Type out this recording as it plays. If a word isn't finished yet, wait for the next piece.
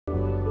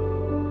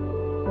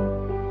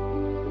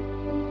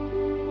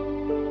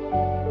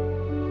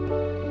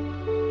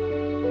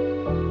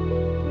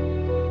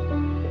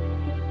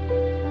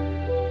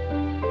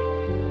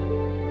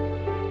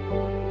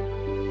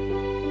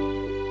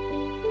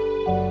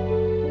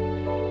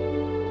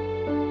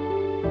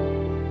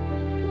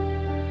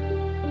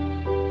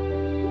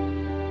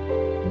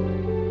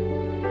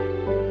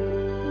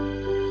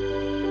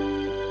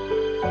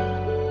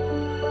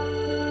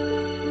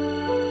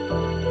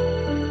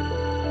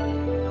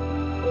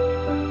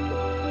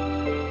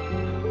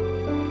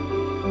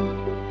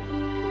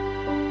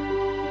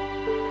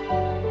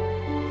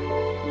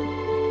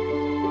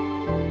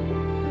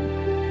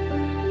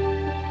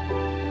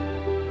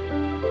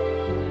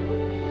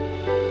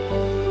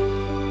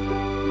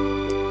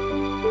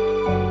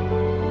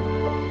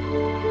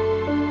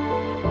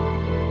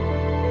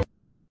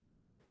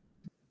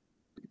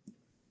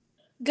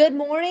Good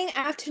morning,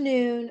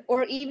 afternoon,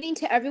 or evening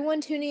to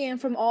everyone tuning in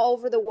from all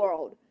over the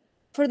world.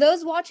 For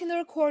those watching the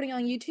recording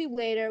on YouTube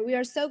later, we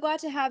are so glad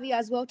to have you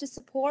as well to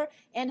support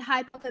and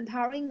hype up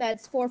Empowering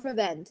Med's fourth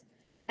event,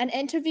 an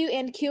interview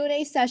and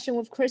Q&A session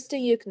with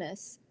Kristen,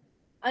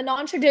 a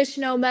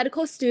non-traditional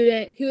medical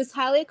student who is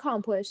highly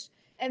accomplished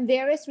in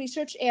various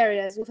research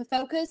areas with a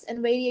focus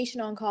in radiation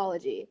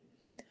oncology.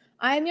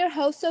 I am your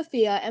host,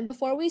 Sophia, and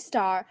before we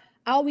start,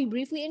 I will be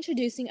briefly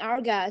introducing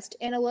our guest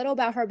and a little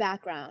about her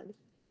background.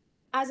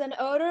 As an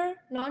older,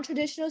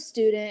 non-traditional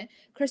student,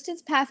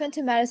 Kristen's path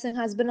into medicine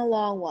has been a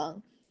long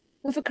one,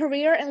 with a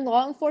career in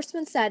law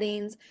enforcement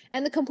settings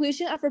and the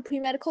completion of her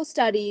pre-medical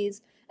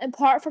studies, in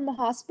part from a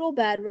hospital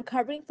bed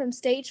recovering from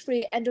stage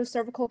 3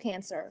 endocervical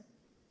cancer.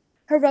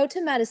 Her road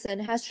to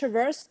medicine has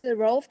traversed the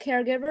role of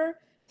caregiver,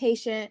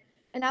 patient,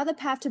 and now the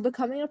path to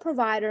becoming a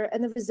provider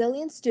and the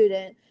resilient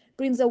student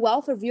brings a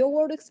wealth of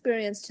real-world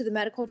experience to the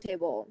medical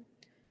table.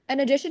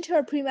 In addition to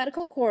her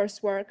pre-medical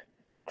coursework,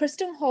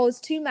 Kristen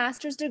holds 2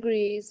 master's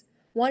degrees,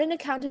 one in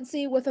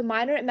accountancy with a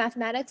minor in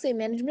mathematics and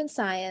management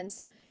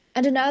science,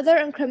 and another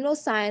in criminal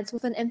science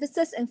with an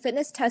emphasis in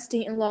fitness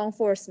testing and law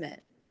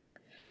enforcement.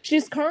 She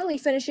is currently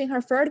finishing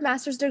her 3rd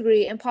master's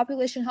degree in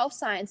population health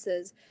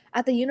sciences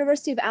at the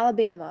University of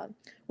Alabama,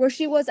 where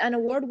she was an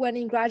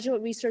award-winning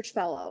graduate research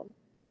fellow.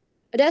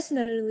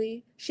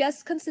 Additionally, she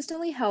has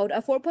consistently held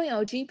a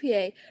 4.0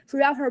 GPA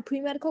throughout her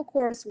pre-medical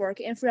coursework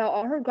and throughout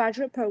all her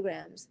graduate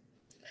programs,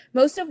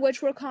 most of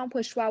which were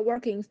accomplished while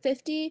working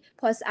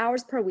 50-plus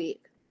hours per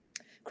week.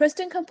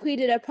 Kristen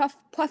completed a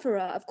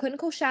plethora of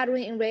clinical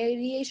shadowing in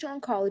radiation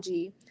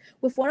oncology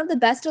with one of the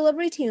best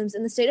delivery teams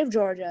in the state of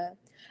Georgia,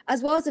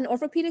 as well as in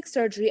orthopedic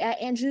surgery at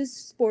Andrews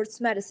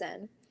Sports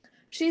Medicine.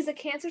 She is a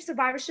cancer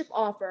survivorship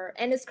author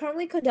and is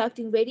currently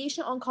conducting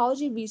radiation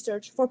oncology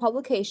research for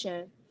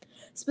publication,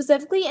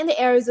 specifically in the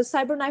areas of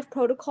cyberknife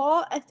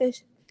protocol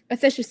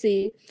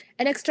efficiency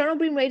and external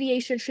beam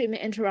radiation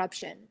treatment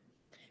interruption.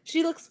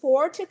 She looks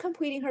forward to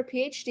completing her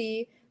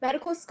PhD,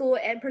 medical school,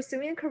 and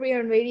pursuing a career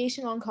in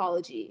radiation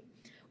oncology.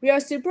 We are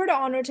super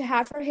honored to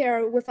have her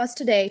here with us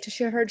today to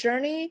share her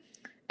journey,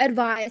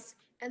 advice,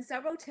 and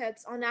several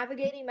tips on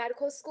navigating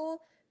medical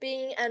school,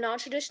 being a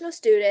non-traditional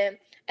student,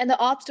 and the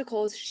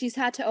obstacles she's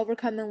had to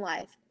overcome in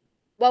life.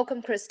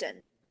 Welcome,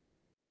 Kristen.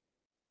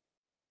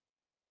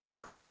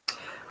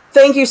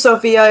 Thank you,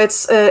 Sophia.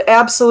 It's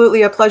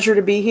absolutely a pleasure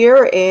to be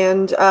here,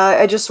 and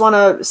I just want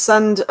to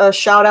send a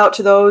shout out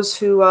to those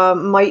who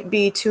might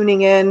be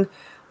tuning in,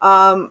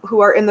 who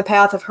are in the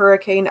path of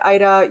Hurricane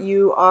Ida.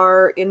 You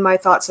are in my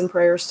thoughts and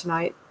prayers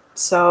tonight.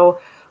 So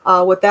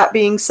with that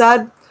being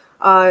said,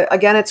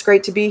 again, it's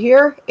great to be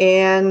here,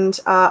 and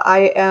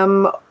I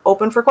am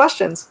open for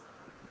questions.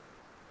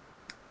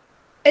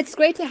 It's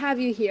great to have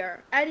you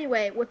here.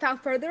 Anyway,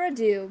 without further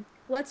ado,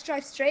 let's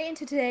dive straight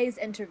into today's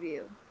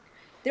interview.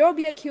 There will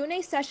be a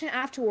Q&A session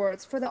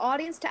afterwards for the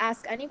audience to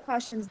ask any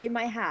questions they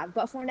might have.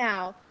 But for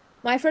now,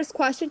 my first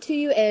question to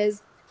you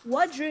is,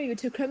 what drew you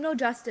to criminal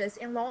justice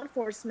and law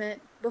enforcement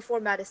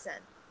before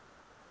medicine?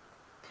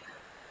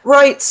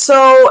 Right.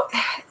 So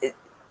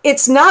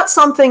it's not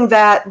something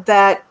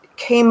that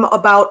came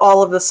about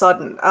all of a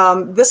sudden.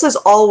 This has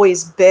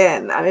always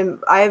been. I mean,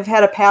 I've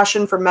had a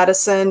passion for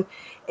medicine,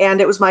 and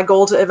it was my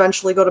goal to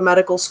eventually go to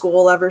medical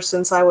school ever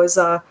since I was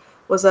a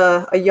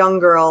young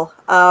girl.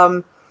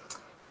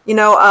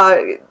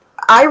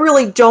 I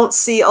really don't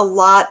see a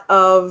lot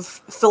of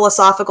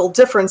philosophical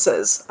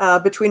differences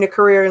between a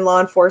career in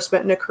law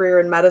enforcement and a career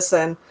in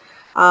medicine.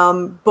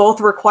 Both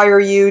require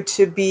you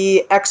to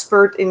be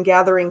expert in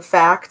gathering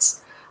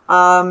facts,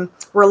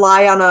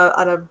 rely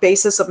on a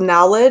basis of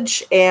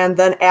knowledge, and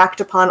then act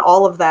upon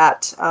all of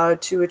that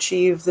to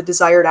achieve the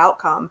desired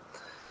outcome.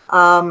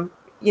 With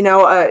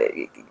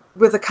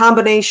a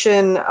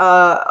combination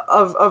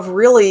of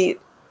really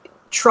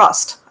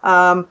trust.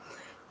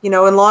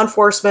 In law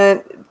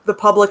enforcement, the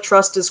public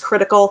trust is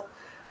critical.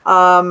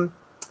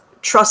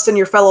 Trust in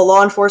your fellow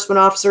law enforcement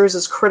officers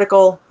is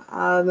critical.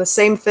 The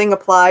same thing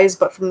applies,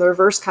 but from the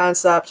reverse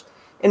concept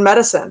in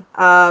medicine.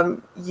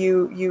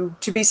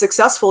 To be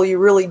successful, you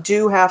really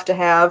do have to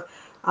have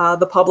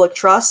the public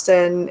trust,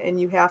 and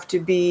you have to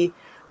be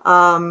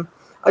a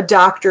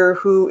doctor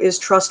who is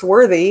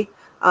trustworthy,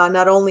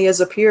 not only as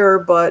a peer,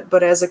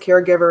 but as a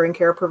caregiver and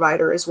care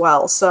provider as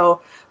well.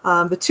 So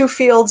the two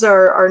fields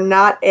are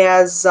not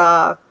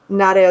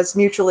as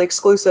mutually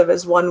exclusive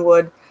as one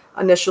would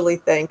initially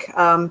think.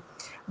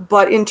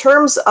 But in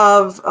terms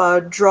of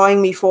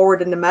drawing me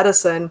forward into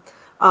medicine,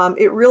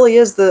 it really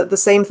is the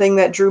same thing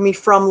that drew me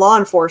from law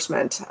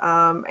enforcement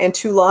and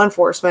to law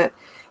enforcement,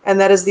 and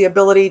that is the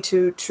ability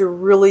to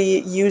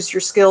really use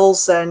your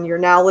skills and your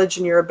knowledge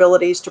and your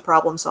abilities to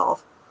problem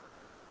solve.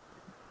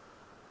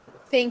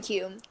 Thank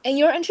you. In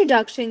your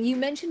introduction, you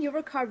mentioned your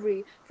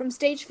recovery from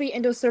stage 3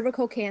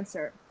 endocervical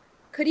cancer.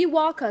 Could you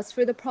walk us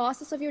through the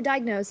process of your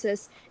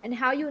diagnosis and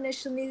how you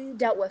initially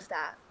dealt with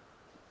that?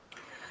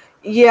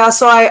 Yeah,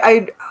 so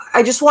I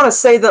just want to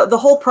say that the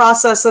whole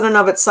process in and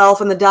of itself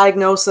and the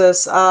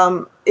diagnosis,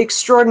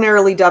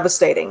 extraordinarily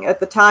devastating. At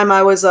the time,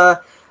 I was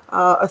a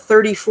a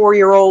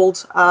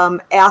 34-year-old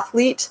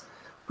athlete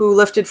who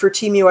lifted for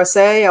Team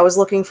USA. I was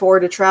looking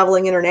forward to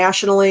traveling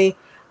internationally.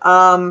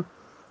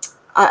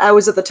 I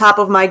was at the top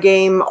of my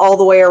game all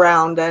the way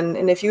around.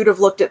 And if you'd have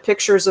looked at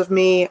pictures of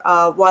me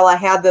while I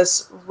had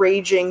this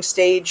raging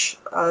stage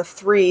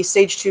 3,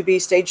 stage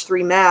 2B, stage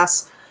 3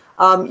 mass,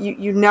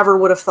 you never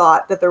would have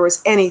thought that there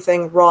was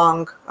anything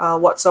wrong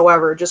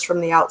whatsoever, just from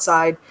the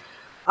outside,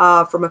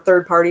 from a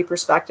third-party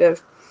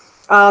perspective.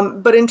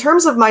 But in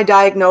terms of my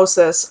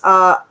diagnosis,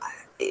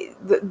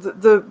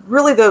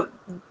 really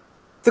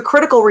the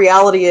critical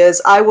reality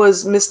is I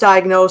was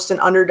misdiagnosed and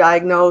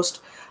underdiagnosed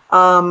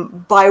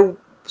by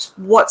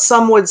what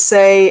some would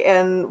say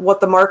and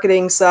what the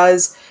marketing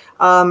says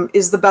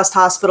is the best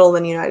hospital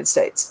in the United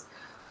States.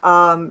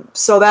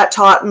 So that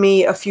taught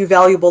me a few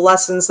valuable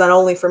lessons, not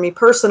only for me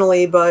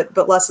personally,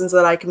 but lessons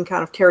that I can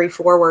kind of carry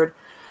forward.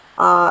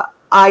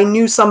 I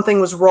knew something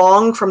was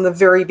wrong from the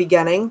very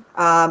beginning.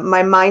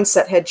 My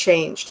mindset had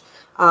changed.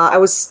 I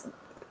was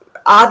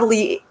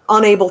oddly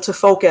unable to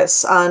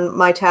focus on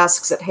my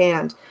tasks at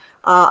hand.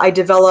 I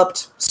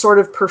developed sort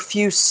of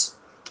profuse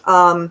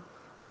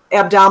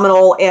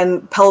abdominal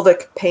and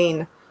pelvic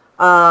pain.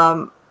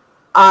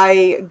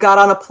 I got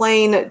on a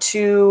plane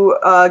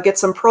to get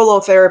some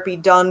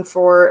prolotherapy done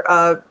for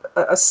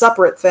a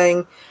separate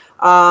thing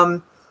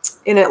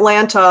in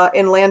Atlanta,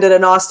 and landed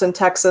in Austin,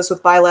 Texas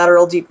with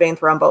bilateral deep vein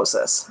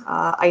thrombosis.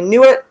 I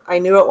knew it. I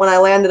knew it when I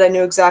landed. I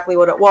knew exactly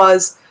what it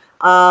was.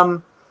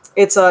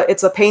 It's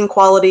a pain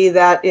quality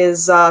that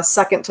is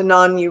second to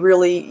none.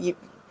 You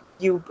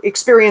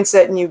experience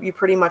it and you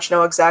pretty much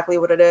know exactly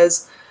what it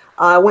is.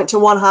 I went to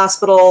one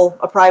hospital,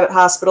 a private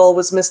hospital,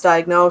 was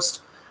misdiagnosed.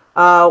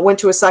 Went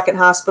to a second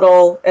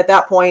hospital. At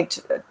that point,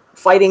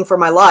 fighting for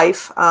my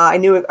life. I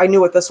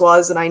knew what this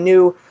was, and I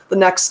knew the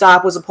next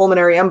stop was a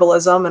pulmonary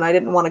embolism, and I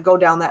didn't want to go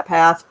down that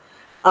path.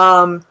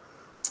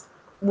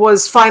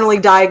 Was finally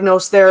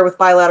diagnosed there with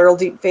bilateral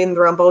deep vein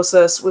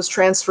thrombosis. Was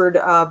transferred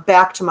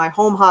back to my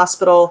home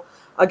hospital,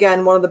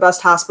 again one of the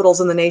best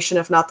hospitals in the nation,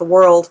 if not the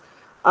world,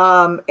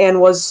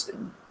 and was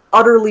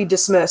utterly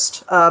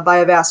dismissed by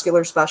a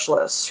vascular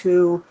specialist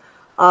who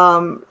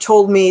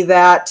told me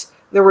that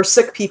there were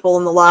sick people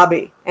in the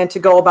lobby and to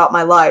go about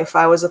my life.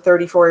 I was a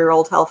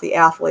 34-year-old healthy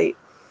athlete.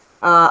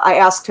 I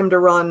asked him to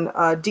run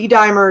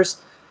D-dimers.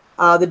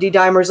 The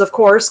D-dimers, of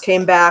course,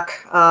 came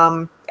back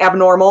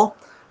abnormal,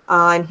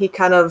 and he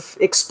kind of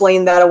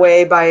explained that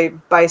away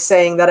by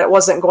saying that it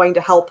wasn't going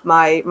to help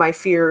my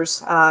fears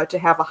to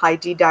have a high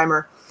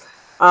D-dimer.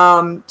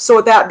 So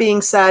with that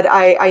being said,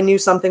 I knew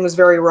something was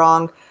very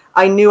wrong.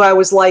 I knew I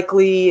was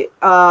likely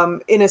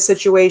in a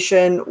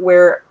situation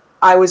where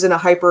I was in a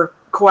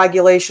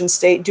hypercoagulation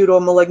state due to a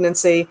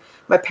malignancy.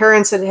 My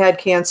parents had had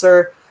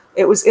cancer.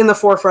 It was in the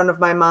forefront of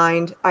my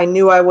mind. I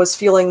knew I was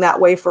feeling that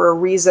way for a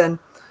reason.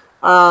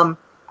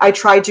 I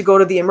tried to go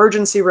to the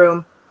emergency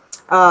room,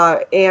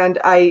 and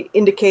I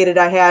indicated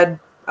I had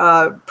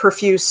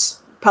profuse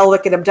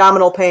pelvic and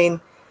abdominal pain.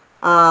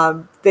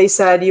 They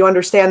said, "You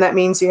understand that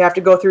means you have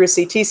to go through a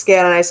CT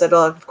scan?" And I said,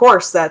 "Well, of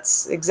course,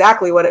 that's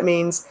exactly what it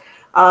means."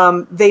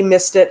 They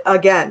missed it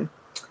again.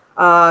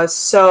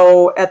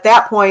 So at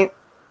that point,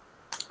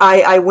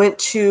 I went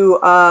to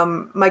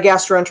my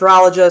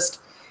gastroenterologist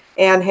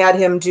and had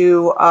him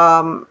do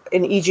an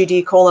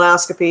EGD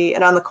colonoscopy.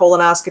 And on the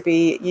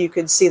colonoscopy, you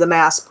could see the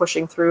mass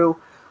pushing through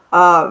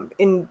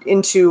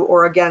into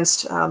or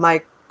against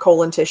my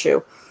colon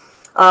tissue.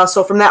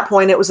 So from that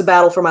point, it was a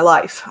battle for my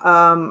life.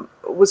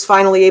 Was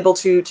finally able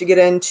to get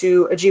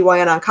into a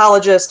GYN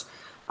oncologist.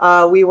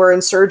 We were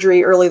in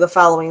surgery early the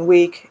following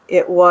week.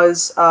 It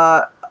was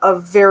a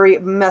very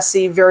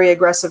messy, very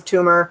aggressive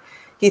tumor.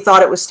 He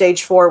thought it was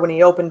stage 4 when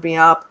he opened me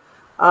up.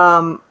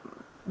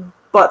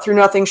 But through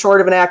nothing short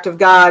of an act of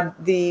God,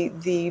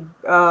 the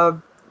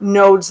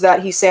nodes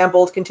that he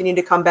sampled continued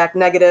to come back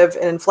negative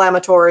and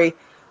inflammatory.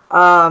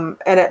 And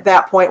at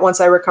that point, once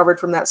I recovered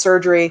from that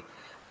surgery,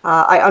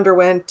 I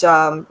underwent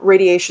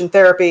radiation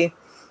therapy,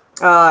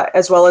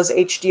 as well as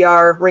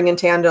HDR, ring and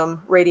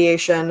tandem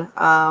radiation.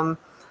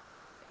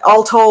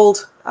 All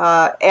told,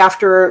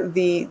 after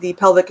the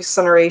pelvic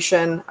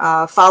incineration,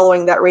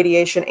 following that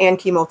radiation and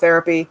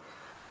chemotherapy,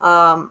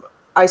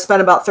 I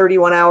spent about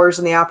 31 hours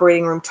in the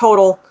operating room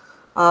total.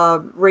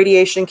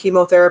 Radiation,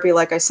 chemotherapy,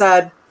 like I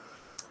said.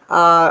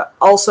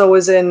 Also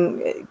was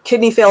in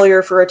kidney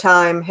failure for a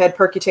time, had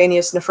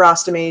percutaneous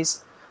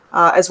nephrostomies,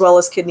 as well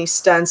as kidney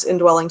stents,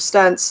 indwelling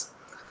stents.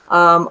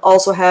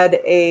 Also had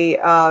a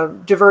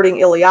diverting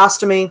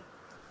ileostomy.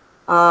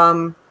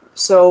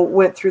 So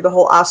went through the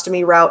whole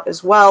ostomy route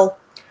as well.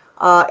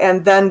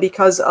 And then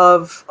because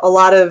of a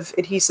lot of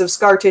adhesive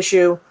scar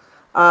tissue,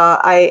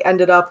 I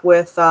ended up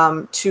with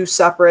 2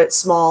 separate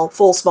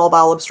full small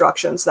bowel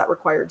obstructions that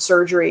required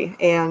surgery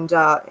and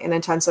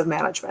intensive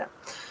management.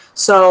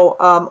 So,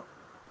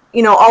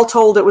 all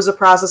told, it was a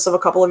process of a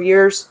couple of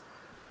years.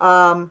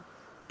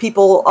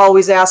 People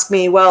always ask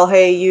me, well,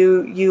 hey,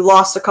 you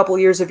lost a couple of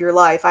years of your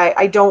life.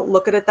 I don't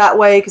look at it that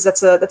way, because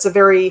it's a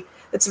very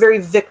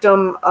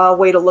victim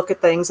way to look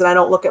at things, and I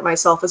don't look at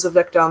myself as a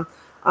victim.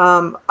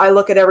 I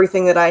look at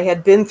everything that I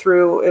had been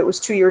through. It was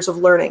 2 years of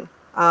learning.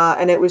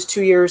 And it was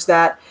 2 years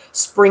that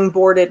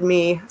springboarded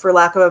me, for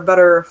lack of a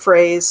better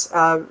phrase,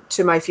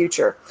 to my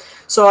future.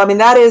 So, I mean,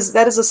 that is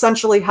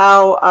essentially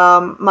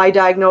how my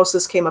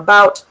diagnosis came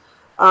about.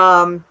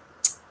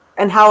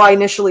 And how I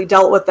initially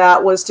dealt with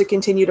that was to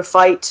continue to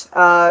fight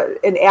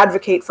and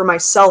advocate for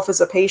myself as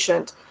a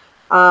patient.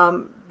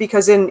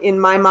 Because in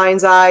my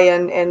mind's eye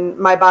and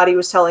my body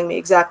was telling me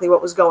exactly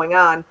what was going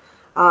on.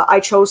 I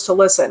chose to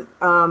listen.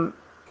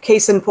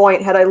 Case in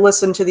point, had I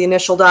listened to the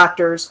initial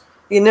doctors,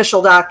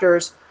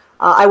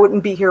 I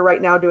wouldn't be here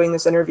right now doing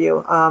this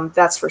interview.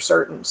 That's for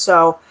certain.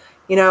 So,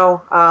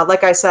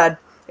 like I said,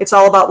 it's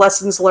all about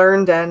lessons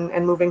learned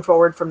and moving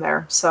forward from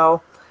there.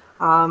 So,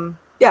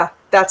 yeah,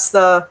 that's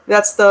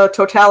the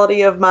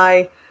totality of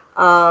my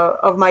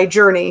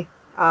journey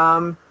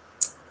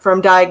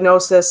from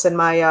diagnosis and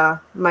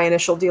my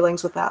initial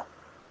dealings with that.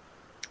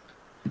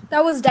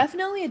 That was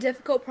definitely a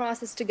difficult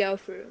process to go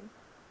through.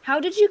 How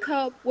did you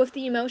cope with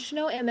the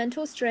emotional and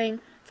mental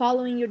strain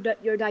following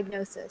your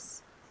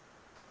diagnosis?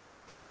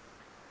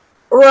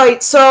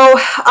 Right. So,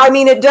 I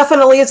mean, it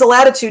definitely is a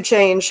latitude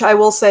change. I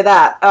will say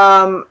that.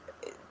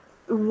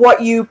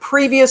 What you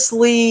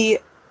previously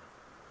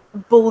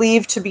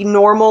believed to be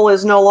normal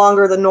is no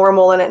longer the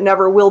normal, and it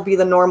never will be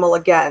the normal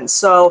again.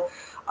 So,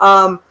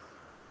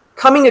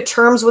 coming to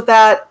terms with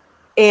that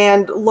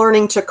and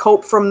learning to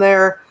cope from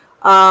there.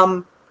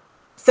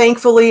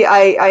 Thankfully,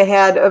 I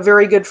had a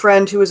very good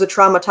friend who was a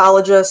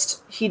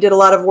traumatologist. He did a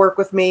lot of work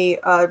with me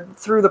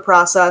through the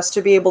process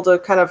to be able to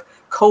kind of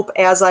cope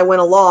as I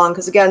went along.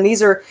 Because again,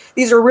 these are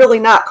really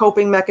not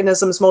coping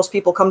mechanisms most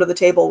people come to the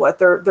table with.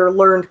 They're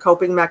learned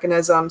coping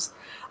mechanisms.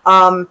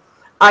 I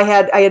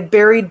had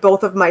buried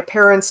both of my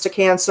parents to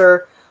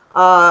cancer.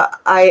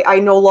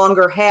 I no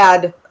longer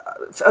had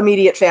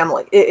immediate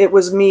family. It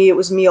was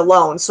me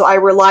alone. So I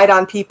relied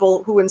on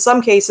people who in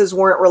some cases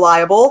weren't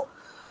reliable.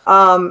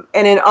 And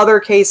in other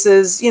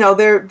cases,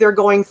 they're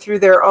going through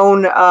their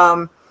own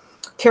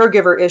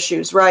caregiver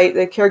issues, right?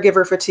 The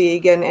caregiver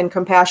fatigue and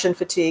compassion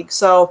fatigue.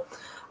 So,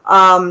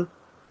 all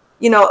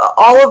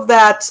of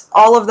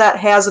that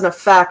has an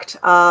effect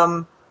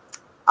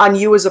on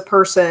you as a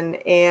person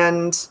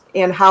and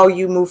how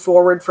you move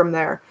forward from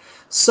there.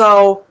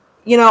 So,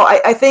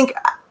 I think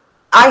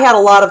I had a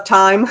lot of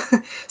time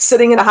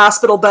sitting in a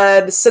hospital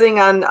bed, sitting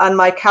on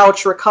my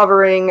couch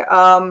recovering,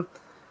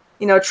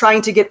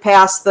 trying to get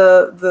past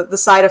the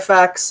side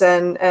effects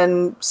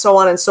and so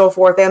on and so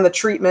forth, and the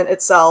treatment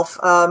itself.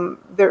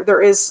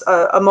 There is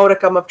a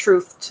modicum of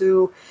truth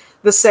to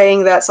the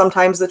saying that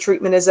sometimes the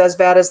treatment is as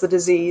bad as the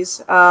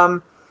disease.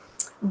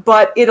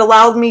 But it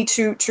allowed me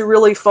to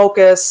really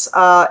focus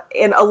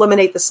and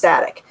eliminate the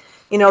static.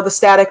 The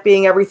static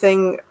being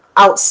everything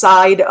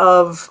outside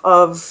of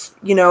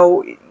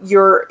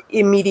your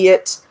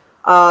immediate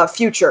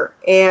future.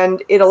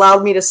 And it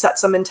allowed me to set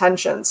some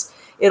intentions.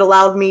 It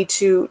allowed me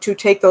to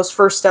take those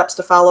first steps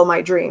to follow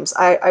my dreams.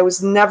 I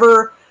was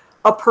never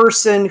a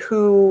person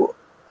who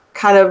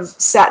kind of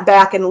sat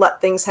back and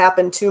let things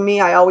happen to me.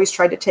 I always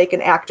tried to take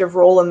an active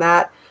role in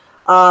that.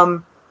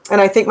 And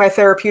I think my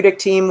therapeutic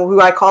team,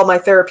 who I call my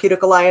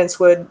therapeutic alliance,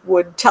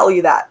 would tell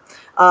you that.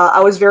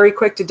 I was very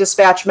quick to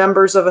dispatch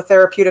members of a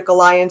therapeutic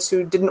alliance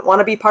who didn't want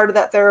to be part of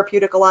that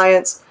therapeutic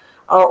alliance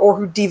or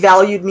who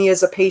devalued me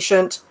as a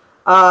patient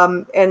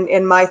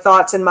and my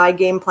thoughts and my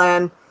game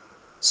plan.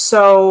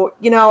 So,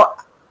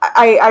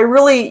 I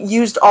really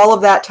used all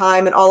of that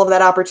time and all of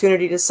that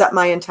opportunity to set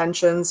my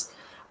intentions.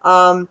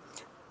 I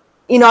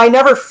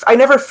never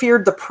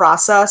feared the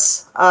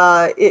process.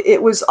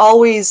 It was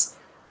always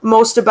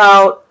most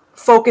about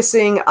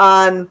focusing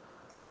on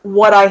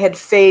what I had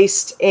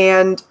faced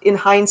and, in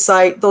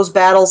hindsight, those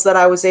battles that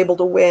I was able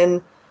to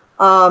win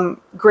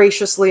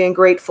graciously and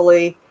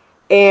gratefully,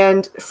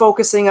 and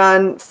focusing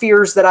on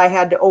fears that I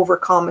had to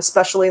overcome,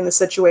 especially in the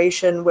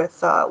situation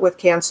with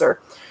cancer.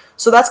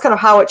 So that's kind of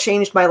how it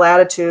changed my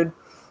latitude.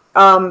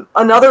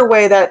 Another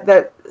way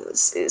that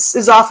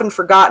is often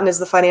forgotten is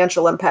the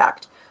financial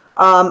impact.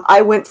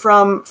 I went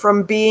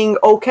from being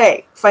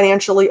okay,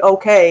 financially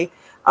okay,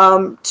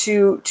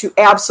 to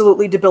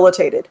absolutely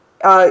debilitated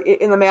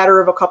in the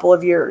matter of a couple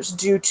of years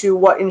due to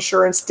what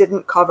insurance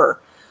didn't cover.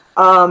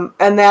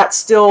 And that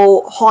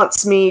still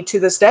haunts me to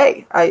this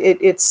day.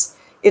 It's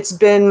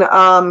been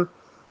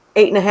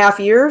 8.5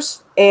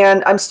 years,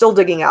 and I'm still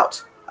digging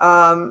out.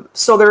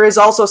 So there is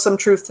also some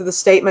truth to the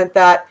statement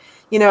that,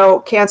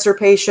 cancer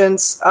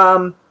patients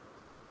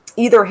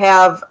either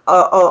have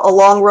a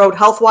long road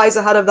health-wise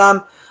ahead of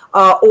them,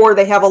 or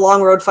they have a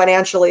long road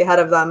financially ahead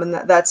of them, and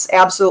that's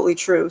absolutely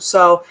true.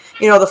 So,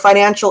 the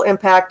financial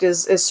impact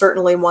is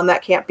certainly one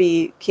that can't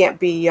be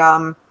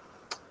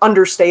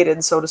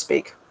understated, so to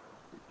speak.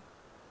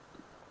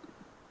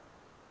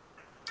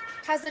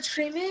 Has the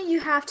treatment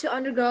you have to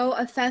undergo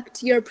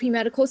affect your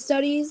pre-medical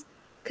studies?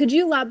 Could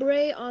you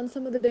elaborate on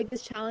some of the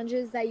biggest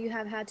challenges that you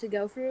have had to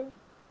go through?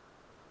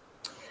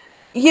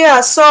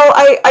 Yeah, so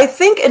I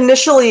think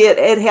initially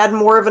it had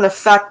more of an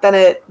effect than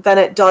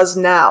it does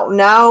now.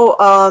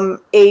 Now,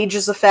 age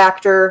is a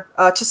factor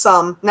to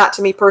some, not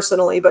to me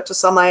personally, but to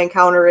some I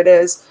encounter it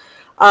is.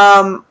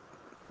 Um,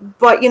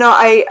 but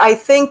I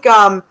think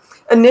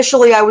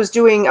initially I was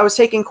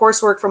taking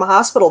coursework from a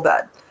hospital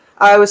bed.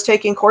 I was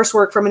taking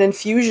coursework from an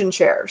infusion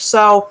chair.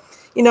 So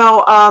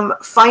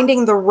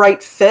finding the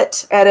right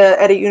fit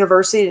at a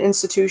university, an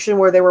institution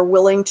where they were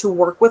willing to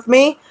work with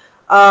me,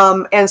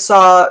 and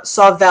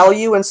saw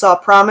value and saw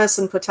promise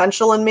and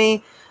potential in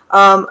me,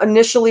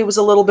 initially was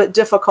a little bit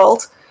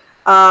difficult.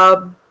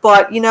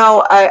 But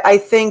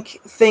I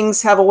think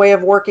things have a way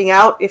of working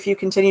out if you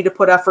continue to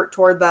put effort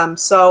toward them.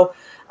 So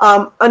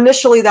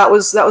initially that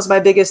was my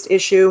biggest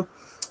issue.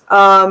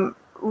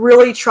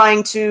 Really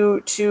trying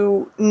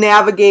to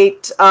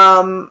navigate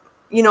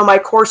my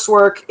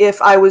coursework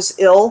if I was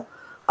ill,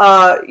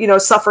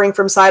 suffering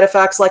from side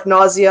effects like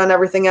nausea and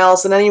everything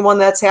else. And anyone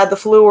that's had the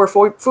flu or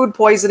food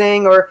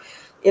poisoning, or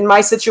in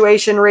my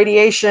situation,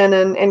 radiation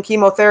and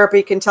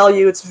chemotherapy, can tell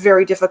you it's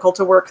very difficult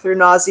to work through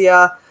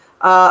nausea,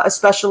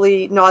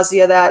 especially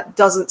nausea that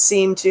doesn't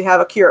seem to have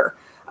a cure.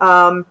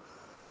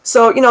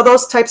 So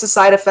those types of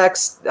side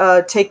effects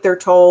take their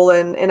toll,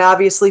 and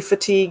obviously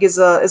fatigue is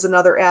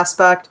another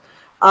aspect.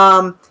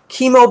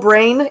 Chemo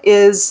brain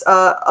is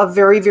a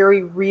very,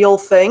 very real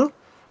thing,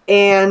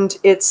 and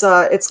it's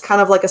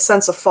kind of like a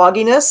sense of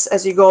fogginess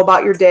as you go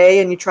about your day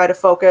and you try to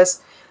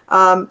focus.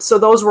 So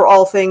those were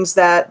all things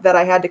that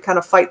I had to kind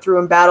of fight through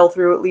and battle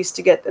through, at least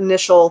to get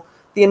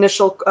the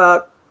initial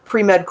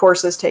pre-med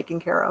courses taken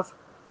care of.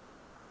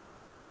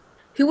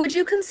 Who would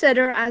you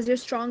consider as your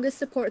strongest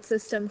support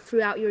system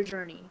throughout your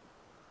journey?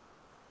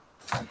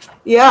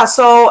 Yeah,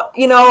 so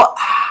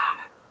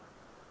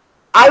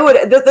I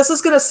would. This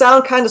is going to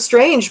sound kind of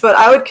strange, but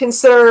I would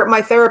consider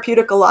my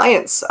therapeutic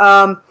alliance.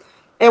 And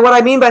what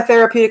I mean by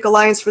therapeutic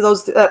alliance, for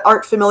those that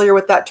aren't familiar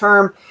with that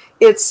term,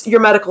 it's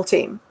your medical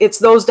team. It's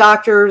those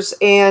doctors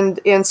and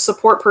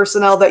support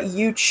personnel that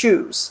you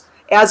choose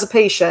as a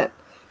patient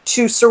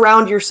to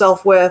surround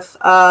yourself with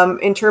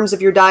in terms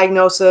of your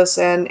diagnosis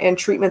and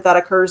treatment that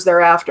occurs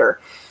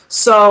thereafter.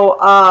 So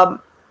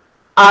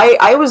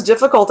I was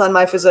difficult on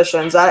my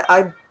physicians.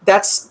 I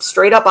that's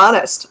straight up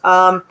honest.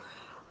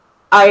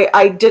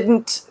 I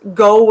didn't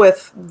go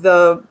with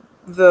the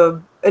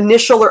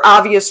initial or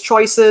obvious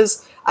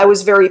choices. I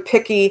was very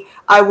picky.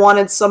 I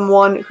wanted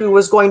someone who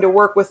was going to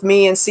work with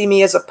me and see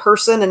me as a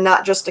person and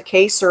not just a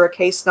case or a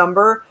case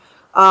number.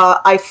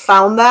 I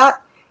found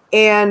that,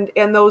 and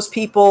those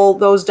people,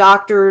 those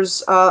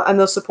doctors, and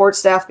those support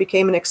staff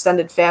became an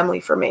extended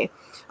family for me.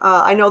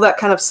 I know that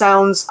kind of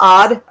sounds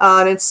odd,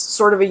 and it's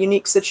sort of a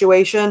unique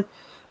situation,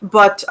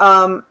 but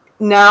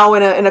now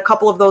in a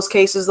couple of those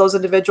cases, those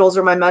individuals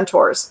are my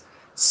mentors.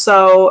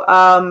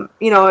 So,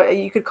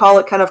 you could call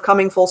it kind of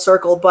coming full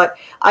circle, but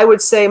I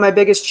would say my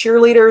biggest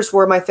cheerleaders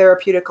were my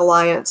therapeutic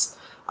alliance.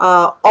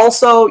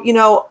 Also,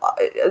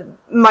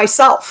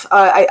 myself.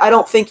 I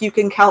don't think you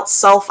can count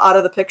self out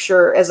of the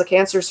picture as a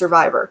cancer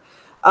survivor.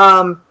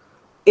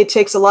 It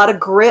takes a lot of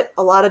grit,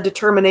 a lot of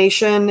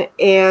determination,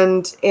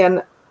 and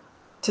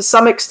to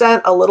some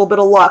extent, a little bit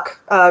of luck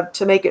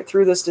to make it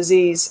through this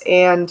disease.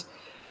 And,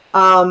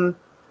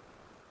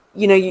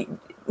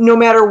 no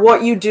matter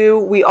what you do,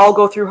 we all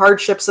go through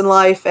hardships in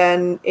life,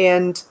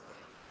 and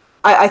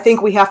I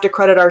think we have to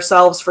credit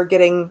ourselves for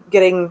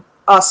getting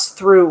us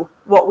through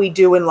what we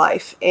do in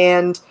life.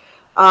 And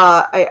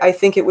I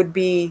think it would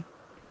be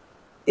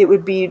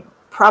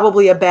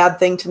probably a bad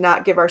thing to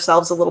not give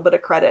ourselves a little bit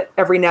of credit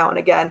every now and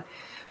again.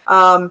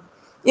 And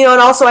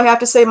also I have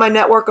to say my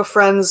network of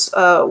friends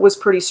was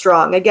pretty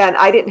strong. Again,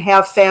 I didn't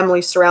have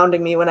family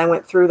surrounding me when I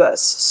went through this,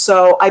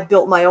 so I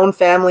built my own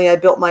family. I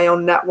built my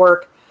own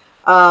network.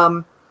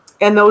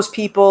 And those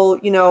people,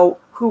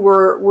 who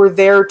were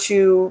there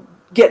to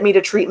get me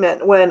to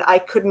treatment when I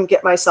couldn't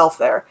get myself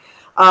there,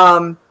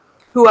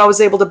 who I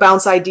was able to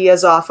bounce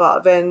ideas off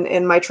of,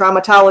 and my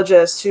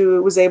traumatologist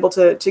who was able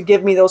to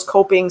give me those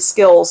coping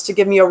skills, to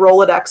give me a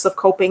Rolodex of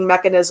coping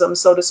mechanisms,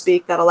 so to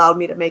speak, that allowed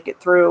me to make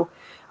it through,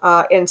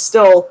 and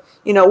still,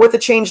 with a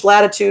changed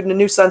latitude and a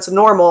new sense of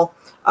normal,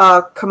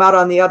 come out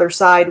on the other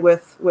side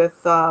with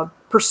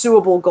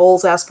pursuable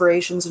goals,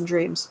 aspirations, and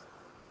dreams.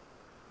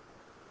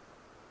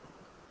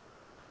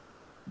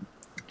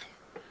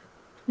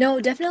 No,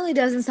 it definitely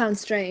doesn't sound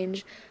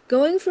strange.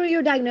 Going through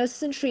your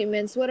diagnosis and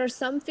treatments, what are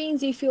some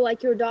things you feel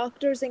like your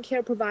doctors and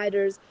care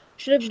providers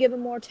should have given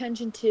more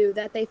attention to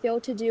that they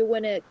failed to do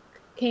when it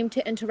came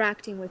to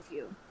interacting with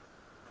you?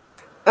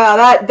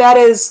 That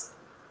is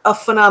a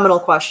phenomenal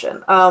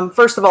question.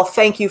 First of all,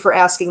 thank you for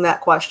asking that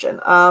question.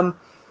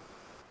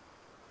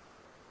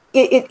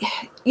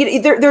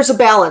 There's a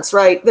balance,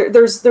 right?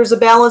 There's a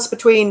balance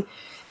between,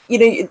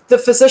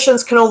 the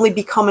physicians can only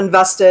become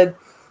invested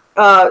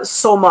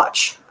so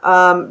much,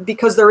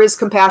 because there is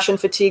compassion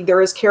fatigue,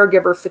 there is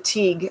caregiver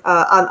fatigue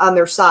on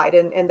their side,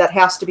 and that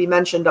has to be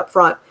mentioned up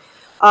front.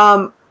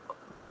 But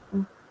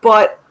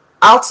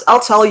I'll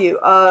tell you,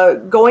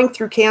 going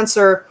through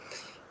cancer,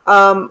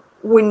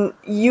 when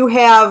you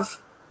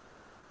have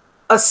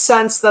a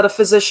sense that a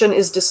physician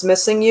is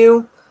dismissing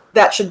you,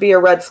 that should be a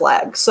red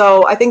flag.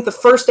 So I think the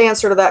first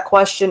answer to that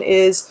question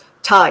is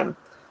time.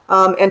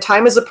 And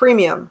time is a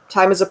premium.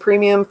 Time is a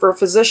premium for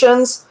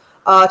physicians.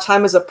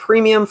 Time is a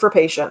premium for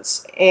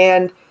patients.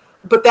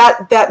 But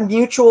that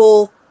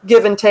mutual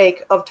give and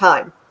take of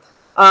time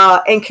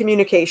and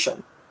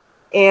communication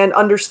and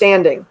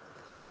understanding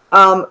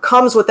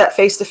comes with that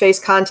face-to-face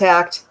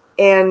contact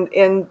and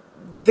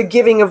the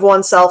giving of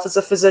oneself as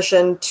a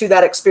physician to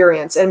that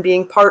experience and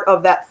being part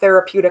of that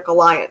therapeutic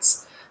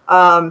alliance.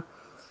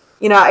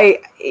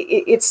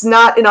 It's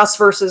not an us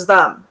versus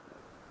them.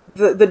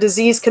 The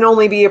disease can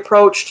only be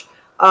approached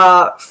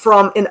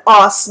from an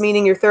us,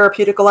 meaning your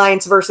therapeutic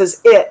alliance,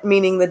 versus it,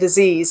 meaning the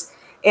disease.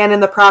 And in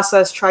the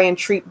process, try and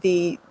treat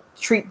the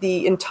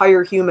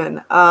entire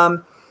human.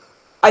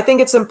 I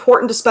think it's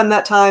important to spend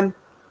that time.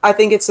 I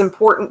think it's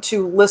important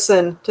to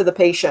listen to the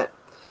patient.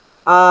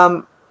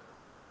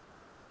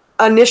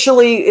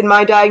 Initially, in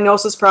my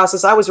diagnosis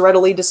process, I was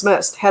readily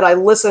dismissed. Had I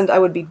listened, I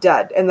would be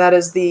dead. And that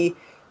is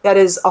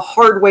a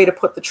hard way to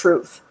put the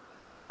truth.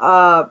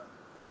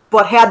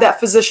 But had that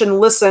physician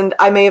listened,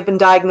 I may have been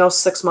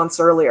diagnosed 6 months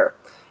earlier.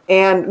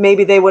 And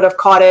maybe they would have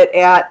caught it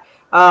at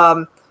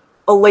a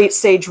late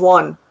stage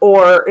 1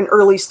 or an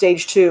early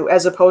stage 2,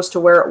 as opposed to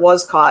where it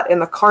was caught and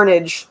the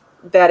carnage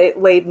that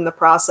it laid in the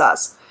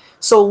process.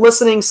 So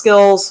listening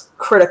skills,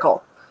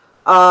 critical.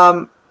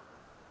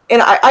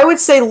 And I would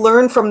say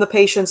learn from the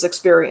patient's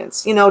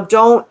experience.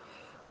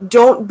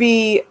 Don't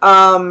be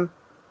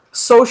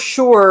so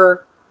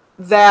sure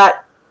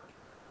that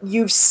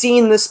you've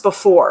seen this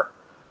before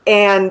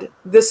and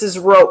this is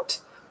rote.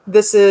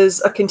 This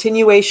is a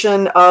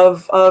continuation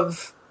of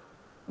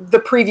the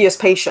previous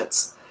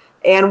patients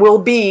and will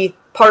be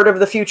part of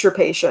the future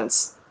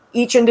patients.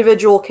 Each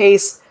individual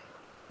case,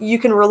 you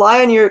can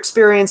rely on your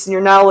experience and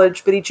your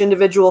knowledge, but each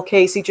individual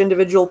case, each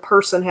individual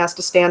person has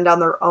to stand on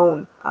their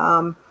own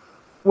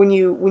when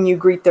you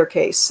greet their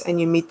case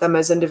and you meet them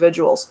as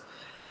individuals.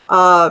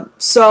 I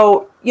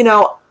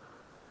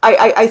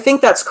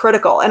think that's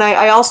critical. And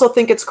I also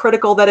think it's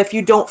critical that if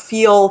you don't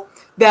feel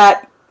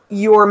that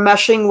you're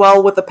meshing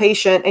well with the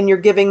patient and you're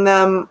giving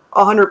them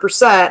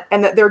 100%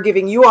 and that they're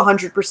giving you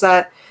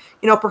 100%,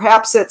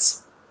 perhaps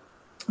it's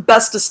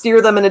best to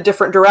steer them in a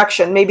different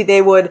direction. Maybe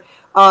they would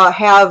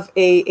have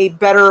a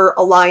better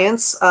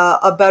alliance,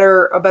 a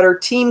better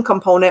team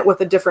component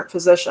with a different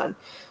physician.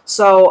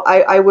 So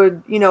I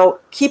would,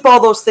 keep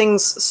all those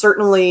things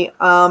certainly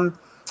on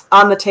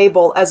the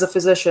table as a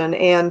physician,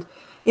 and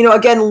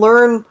again,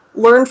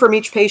 learn from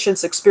each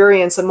patient's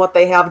experience and what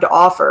they have to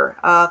offer,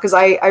 because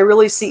I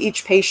really see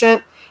each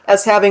patient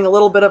as having a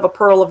little bit of a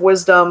pearl of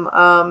wisdom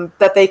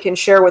that they can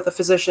share with a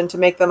physician to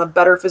make them a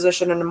better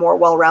physician and a more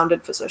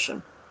well-rounded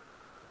physician.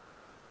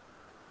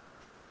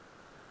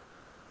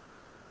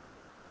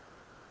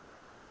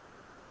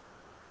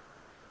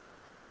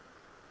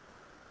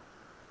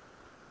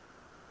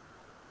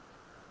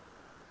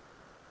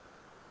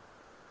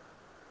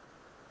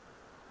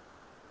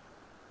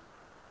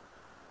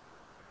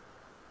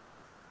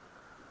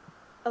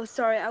 Oh,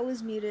 sorry, I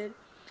was muted.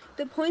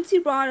 The points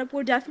you brought up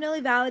were definitely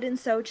valid and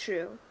so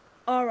true.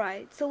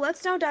 Alright, so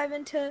let's now dive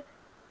into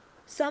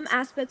some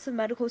aspects of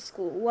medical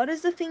school. What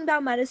is the thing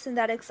about medicine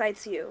that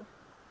excites you?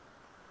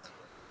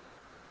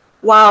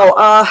 Wow,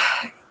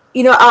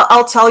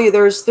 I'll tell you,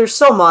 there's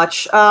so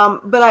much,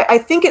 but I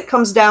think it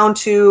comes down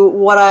to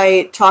what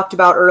I talked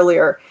about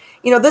earlier.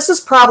 This is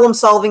problem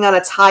solving on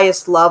its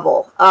highest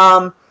level.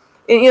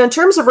 In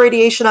terms of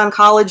radiation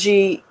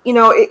oncology,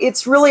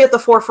 it's really at the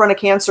forefront of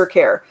cancer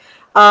care.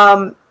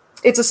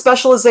 It's a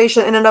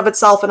specialization in and of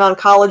itself in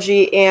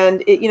oncology,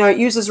 and it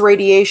uses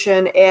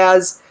radiation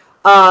as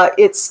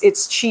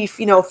its chief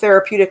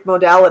therapeutic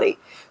modality.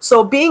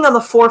 So being on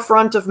the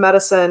forefront of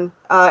medicine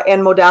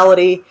and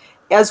modality,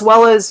 as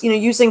well as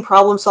using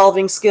problem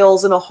solving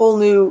skills in a whole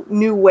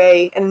new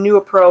way and a new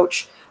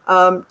approach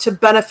to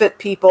benefit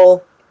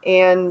people,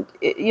 and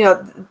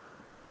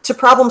to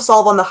problem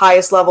solve on the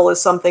highest level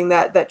is something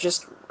that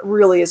just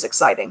really is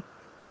exciting.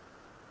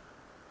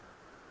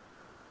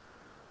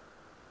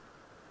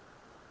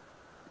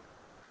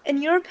 In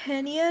your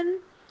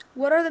opinion,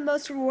 what are the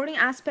most rewarding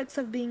aspects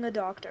of being a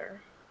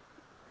doctor?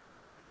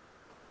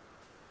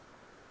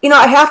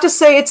 I have to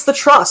say it's the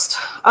trust.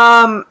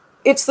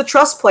 It's the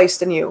trust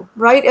placed in you,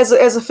 right? As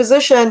a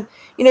physician,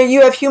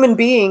 you have human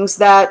beings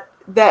that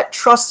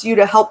trust you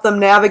to help them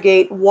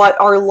navigate what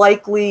are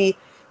likely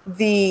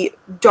the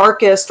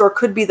darkest or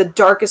could be the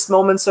darkest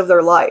moments of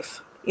their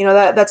life.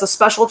 That's a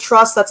special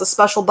trust, that's a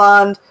special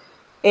bond,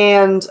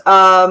 and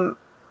that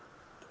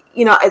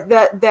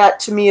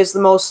to me is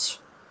the most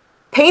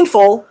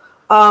painful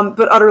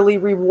but utterly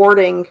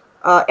rewarding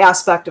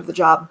aspect of the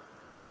job.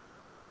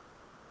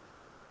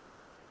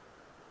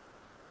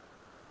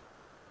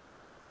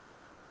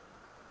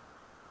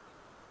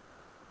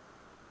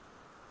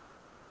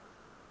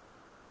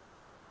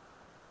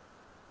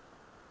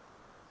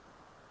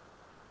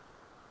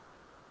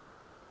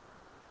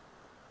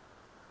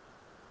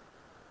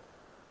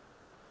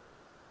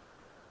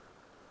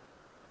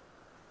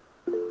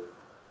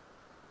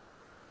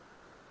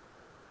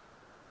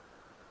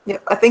 Yeah,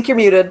 I think you're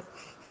muted.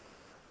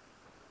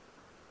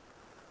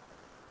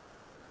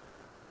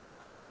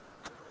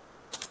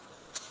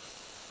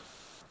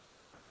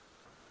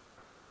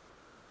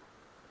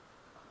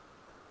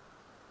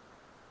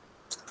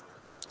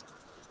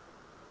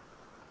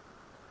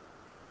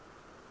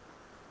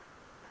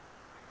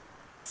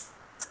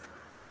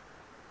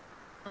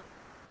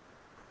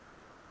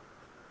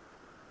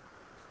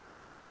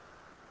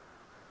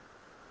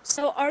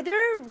 So, are there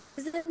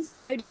reasons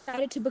I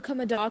decided to become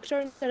a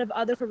doctor instead of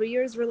other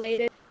careers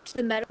related to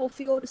the medical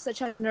field,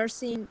 such as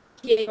nursing,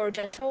 PA, or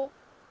dental?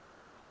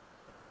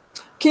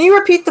 Can you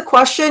repeat the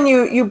question?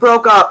 You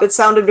broke up. It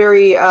sounded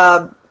very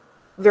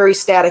very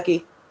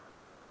staticky.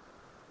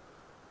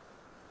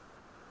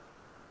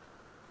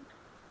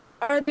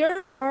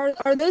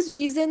 Are those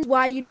reasons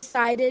why you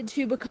decided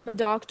to become a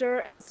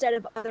doctor instead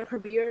of other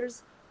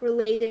careers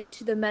related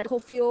to the medical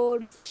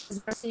field, such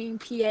as nursing,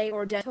 PA,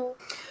 or dental?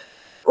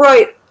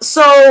 Right.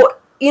 So,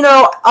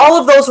 all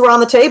of those were on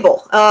the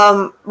table,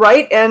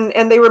 right?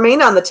 And they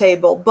remain on the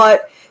table.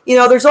 But,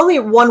 there's only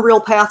one real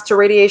path to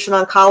radiation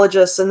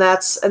oncologist, and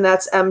that's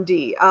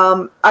MD.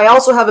 I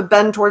also have a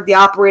bend toward the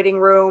operating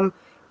room.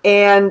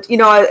 And,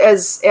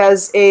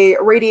 as a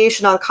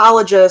radiation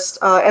oncologist,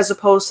 as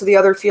opposed to the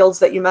other fields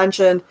that you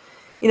mentioned,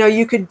 you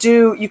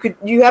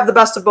have the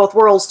best of both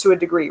worlds to a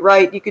degree,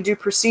 right? You could do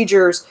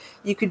procedures,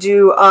 you could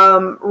do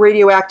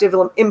radioactive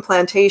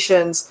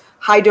implantations,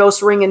 high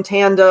dose ring and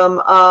tandem,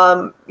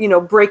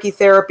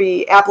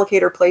 brachytherapy,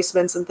 applicator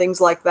placements, and things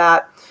like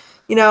that.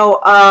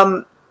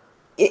 In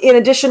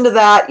addition to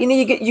that,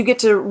 you get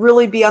to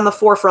really be on the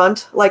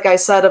forefront, like I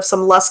said, of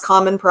some less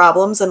common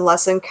problems and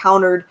less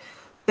encountered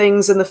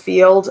things in the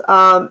field,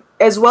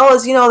 as well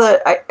as,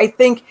 that I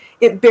think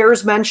it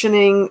bears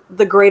mentioning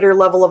the greater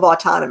level of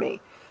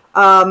autonomy.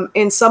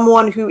 In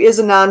someone who is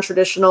a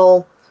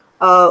non-traditional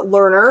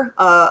learner,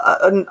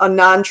 a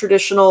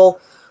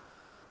non-traditional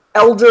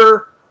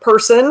elder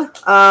person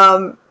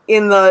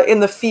in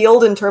the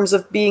field in terms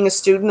of being a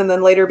student and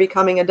then later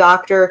becoming a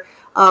doctor,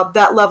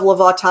 that level of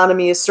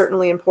autonomy is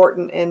certainly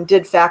important and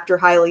did factor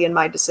highly in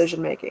my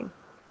decision making.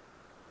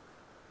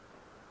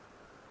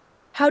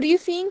 How do you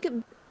think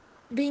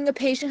being a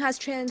patient has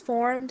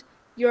transformed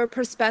your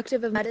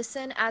perspective of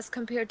medicine as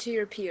compared to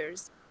your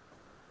peers?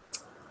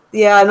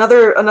 Yeah,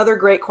 another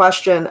great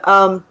question.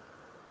 I'd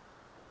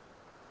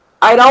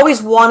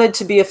always wanted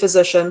to be a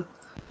physician.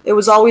 It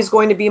was always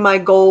going to be my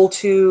goal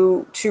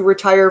to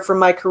retire from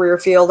my career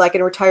field. I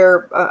can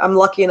retire. I'm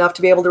lucky enough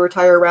to be able to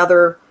retire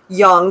rather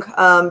young,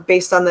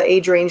 based on the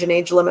age range and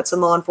age limits in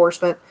law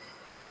enforcement.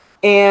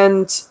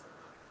 And so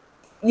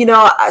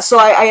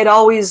I had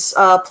always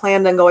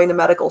planned on going to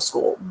medical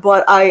school.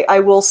 But I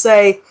will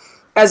say,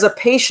 as a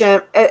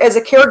patient, as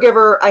a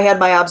caregiver, I had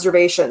my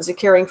observations of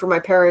caring for my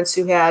parents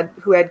who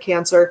had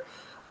cancer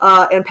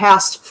and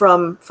passed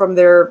from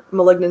their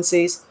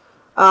malignancies.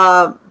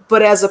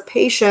 But as a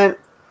patient,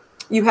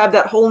 you have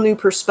that whole new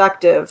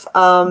perspective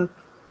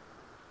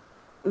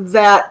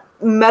that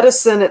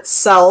medicine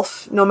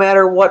itself, no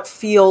matter what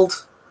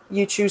field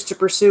you choose to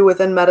pursue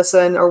within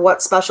medicine or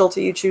what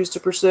specialty you choose to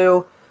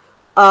pursue,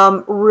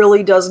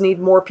 really does need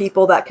more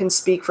people that can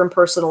speak from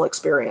personal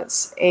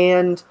experience.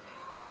 And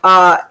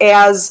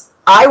as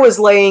I was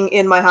laying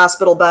in my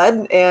hospital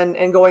bed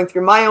and going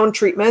through my own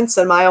treatments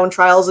and my own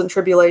trials and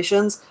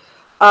tribulations,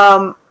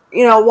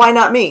 why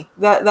not me?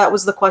 That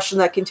was the question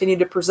that continued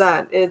to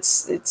present.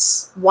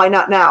 It's why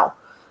not now?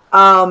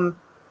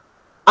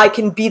 I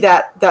can be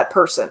that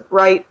person,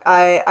 right?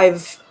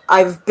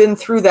 I've been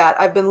through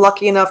that. I've been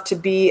lucky enough to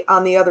be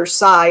on the other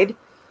side.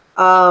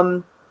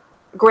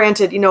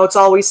 Granted, it's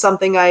always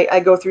something I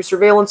go through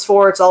surveillance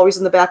for. It's always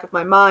in the back of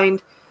my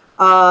mind.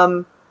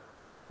 But,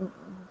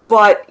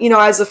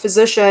 as a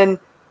physician,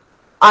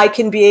 I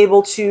can be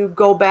able to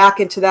go back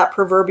into that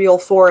proverbial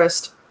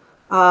forest,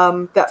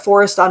 that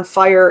forest on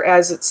fire,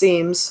 as it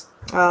seems,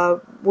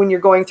 when you're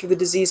going through the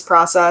disease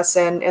process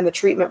and the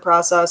treatment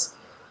process.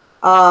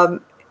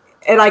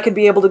 And I could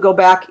be able to go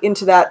back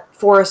into that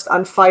forest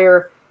on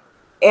fire.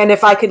 And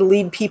if I could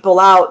lead people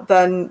out,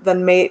 then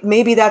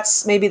maybe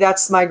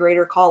that's my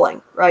greater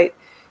calling, right?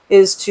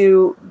 Is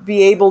to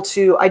be able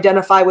to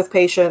identify with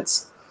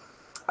patients,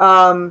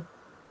 and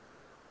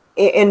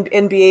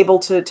be able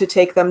to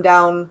take them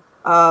down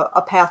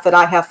a path that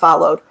I have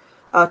followed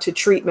to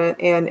treatment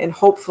and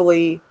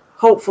hopefully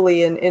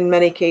in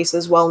many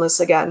cases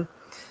wellness again.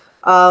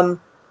 So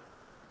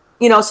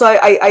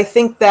I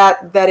think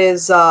that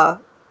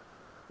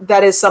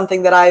is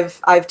something that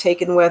I've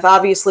taken with,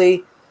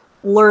 obviously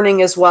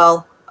learning as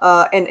well,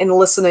 and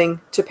listening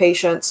to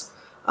patients.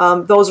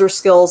 Those are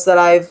skills that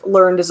I've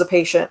learned as a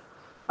patient.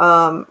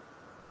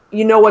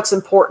 What's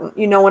important.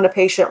 When a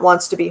patient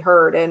wants to be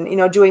heard,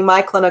 and doing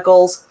my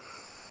clinicals,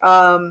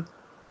 and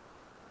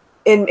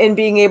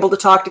being able to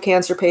talk to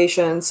cancer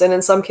patients, and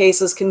in some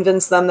cases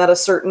convince them that a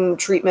certain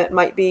treatment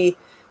might be,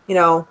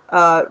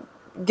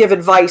 give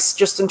advice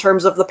just in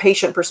terms of the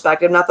patient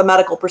perspective, not the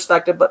medical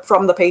perspective, but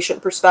from the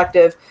patient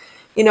perspective.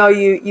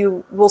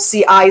 You will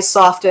see eyes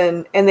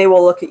soften, and they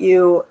will look at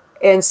you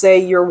and say,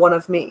 "You're one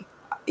of me."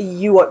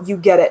 you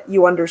get it,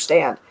 you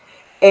understand.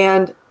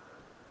 And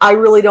I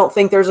really don't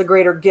think there's a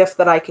greater gift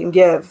that I can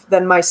give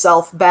than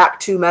myself back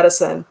to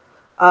medicine,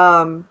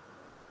 to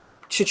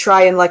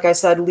try and, like I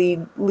said,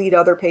 lead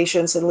other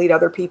patients and lead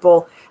other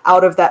people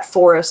out of that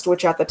forest,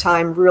 which at the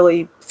time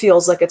really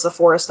feels like it's a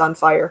forest on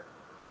fire.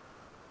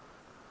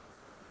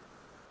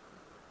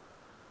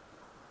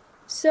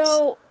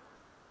 So,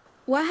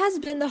 what has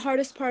been the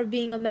hardest part of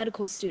being a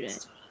medical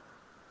student?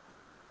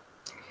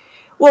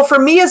 Well, for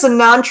me as a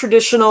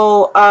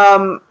non-traditional,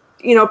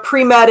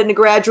 pre-med into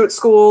graduate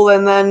school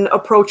and then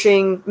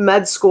approaching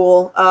med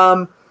school,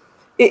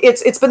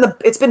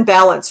 it's been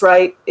balance,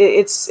 right?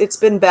 It's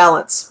been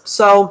balance.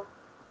 So,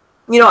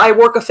 I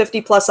work a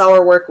 50+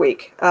 hour work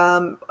week.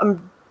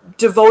 I'm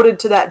devoted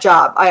to that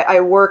job.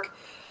 I work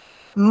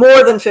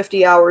more than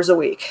 50 hours a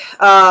week.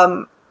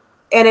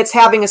 And it's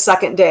having a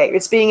second day.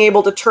 It's being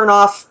able to turn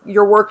off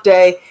your work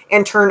day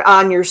and turn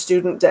on your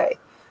student day.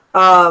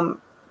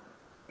 Some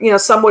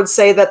would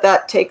say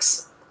that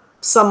takes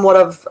somewhat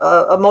of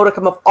a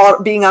modicum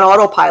of being on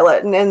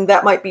autopilot, and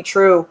that might be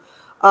true.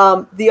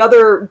 The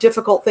other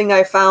difficult thing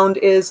I found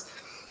is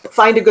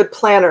find a good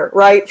planner,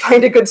 right?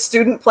 Find a good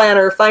student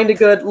planner, find a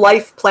good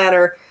life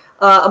planner.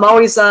 I'm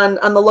always on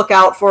the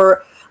lookout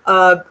for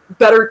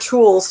better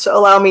tools to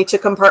allow me to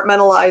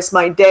compartmentalize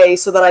my day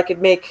so that I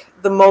could make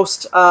the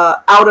most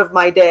out of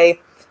my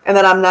day and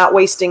that I'm not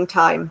wasting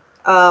time.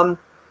 I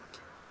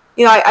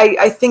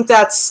think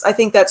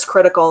that's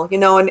critical,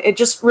 and it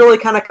just really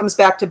kind of comes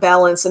back to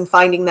balance and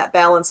finding that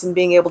balance and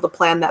being able to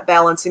plan that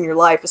balance in your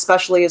life,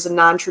 especially as a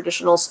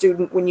non-traditional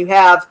student when you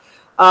have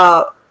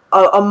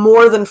a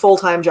more than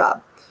full-time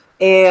job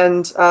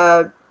and,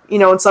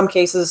 in some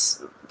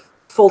cases,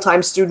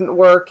 full-time student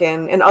work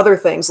and other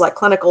things like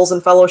clinicals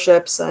and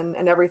fellowships and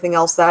everything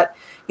else that,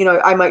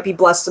 I might be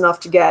blessed enough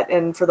to get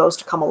and for those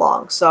to come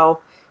along.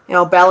 So,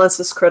 balance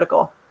is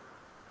critical.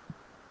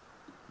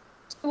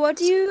 What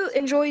do you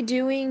enjoy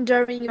doing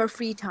during your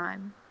free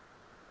time?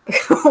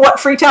 What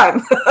free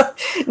time?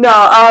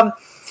 No.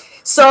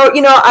 So,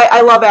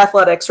 I love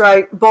athletics,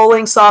 right?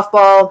 Bowling,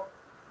 softball.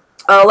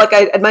 Like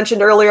I had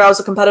mentioned earlier, I was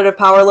a competitive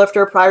power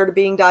lifter prior to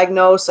being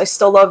diagnosed. I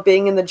still love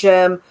being in the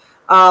gym.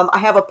 I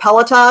have a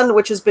Peloton,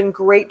 which has been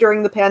great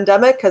during the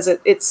pandemic because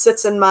it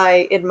sits in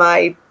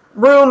my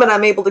room and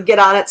I'm able to get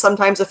on it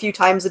sometimes a few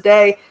times a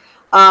day,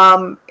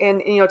 and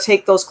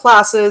take those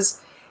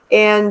classes.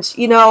 And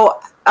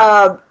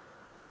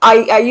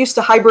I used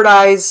to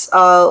hybridize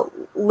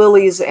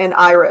lilies and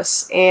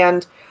iris,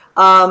 and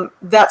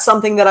that's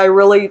something that I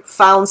really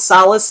found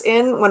solace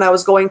in when I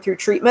was going through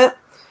treatment.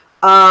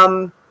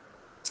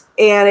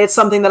 And it's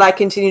something that I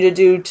continue to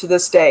do to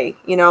this day,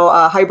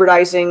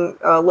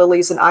 hybridizing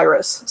lilies and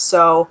iris.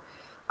 So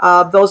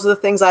those are the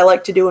things I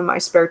like to do in my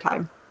spare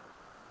time.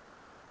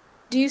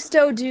 Do you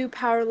still do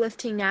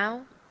powerlifting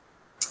now?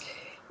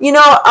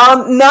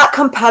 Not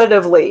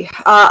competitively.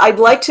 I'd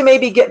like to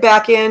maybe get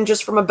back in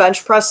just from a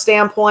bench press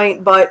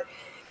standpoint, but,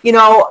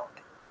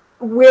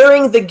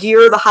 wearing the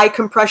gear, the high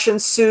compression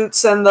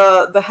suits and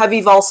the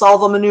heavy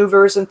Valsalva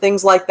maneuvers and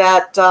things like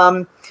that,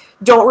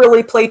 don't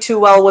really play too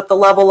well with the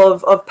level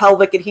of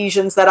pelvic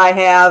adhesions that I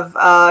have,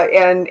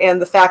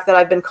 and the fact that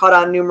I've been cut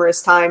on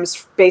numerous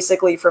times,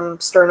 basically from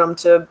sternum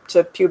to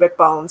pubic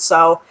bone.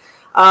 So,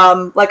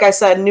 like I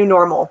said, new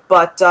normal,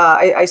 but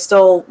I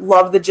still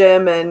love the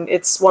gym and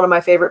it's one of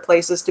my favorite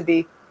places to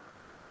be.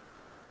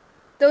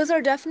 Those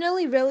are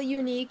definitely really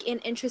unique and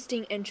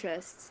interesting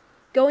interests.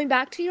 Going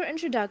back to your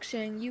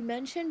introduction, you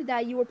mentioned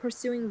that you were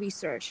pursuing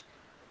research.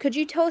 Could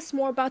you tell us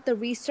more about the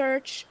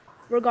research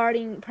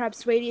regarding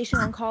perhaps radiation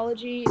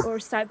oncology or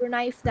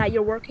cyberknife that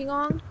you're working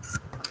on?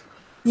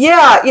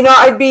 Yeah,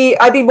 I'd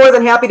be more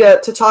than happy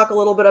to talk a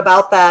little bit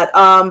about that.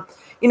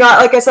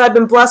 Like I said, I've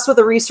been blessed with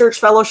a research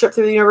fellowship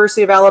through the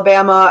University of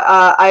Alabama.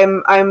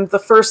 I'm the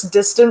first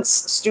distance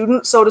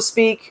student, so to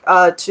speak,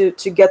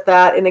 to get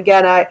that. And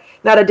again,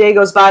 not a day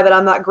goes by that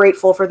I'm not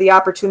grateful for the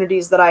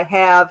opportunities that I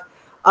have.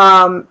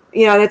 And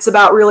it's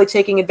about really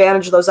taking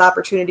advantage of those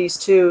opportunities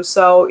too.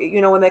 So,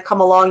 when they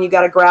come along, you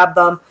got to grab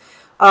them.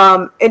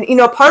 And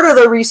part of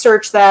the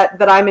research that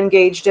I'm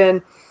engaged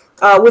in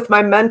with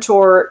my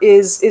mentor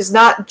is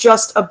not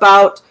just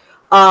about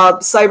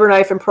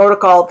cyberknife and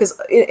protocol, because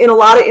in a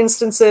lot of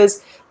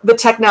instances, the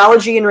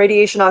technology in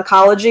radiation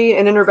oncology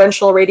and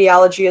interventional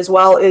radiology as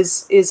well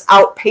is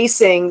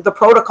outpacing the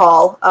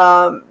protocol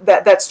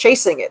that's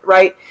chasing it,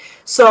 right?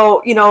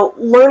 So,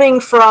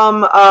 learning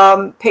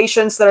from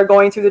patients that are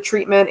going through the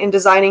treatment and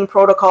designing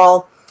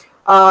protocol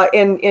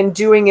and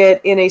doing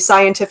it in a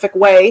scientific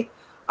way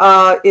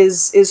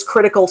is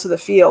critical to the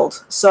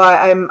field. So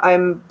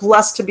I'm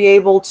blessed to be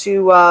able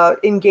to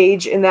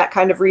engage in that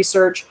kind of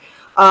research.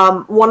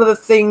 One of the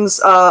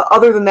things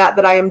other than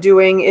that I am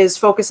doing is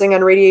focusing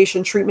on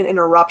radiation treatment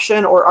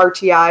interruption, or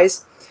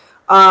RTIs,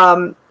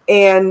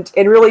 and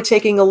really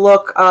taking a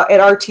look at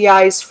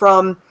RTIs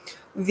from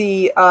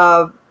the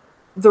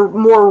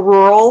more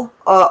rural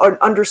or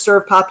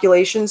underserved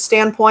population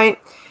standpoint,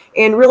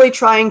 and really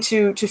trying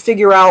to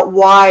figure out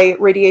why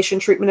radiation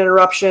treatment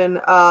interruption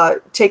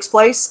takes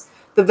place,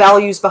 the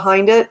values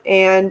behind it,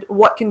 and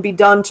what can be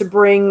done to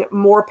bring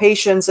more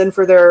patients in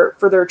for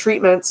their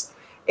treatments,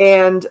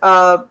 and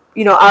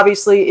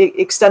obviously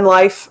extend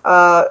life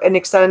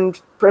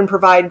and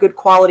provide good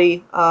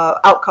quality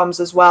outcomes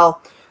as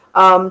well.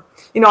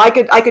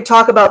 I could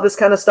talk about this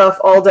kind of stuff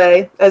all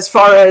day as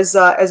far as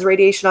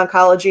radiation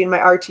oncology and my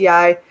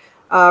RTI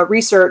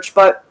research,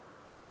 but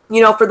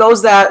for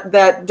those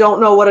that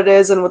don't know what it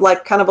is and would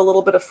like kind of a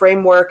little bit of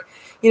framework,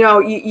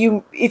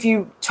 if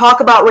you talk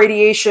about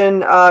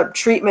radiation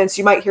treatments,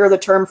 you might hear the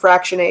term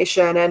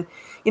fractionation, and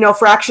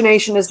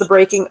fractionation is the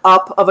breaking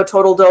up of a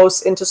total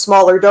dose into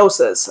smaller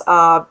doses.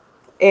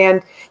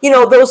 And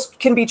those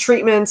can be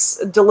treatments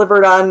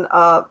delivered on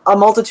a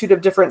multitude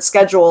of different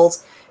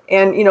schedules.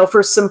 And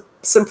for some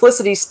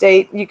simplicity's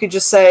sake, you could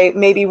just say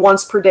maybe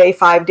once per day,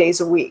 5 days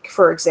a week,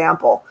 for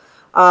example.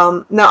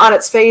 Now, on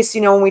its face,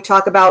 when we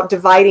talk about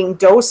dividing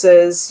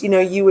doses,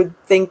 you would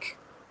think,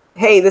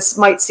 hey, this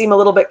might seem a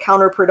little bit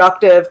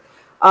counterproductive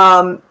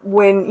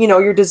when,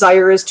 your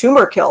desire is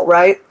tumor kill,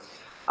 right?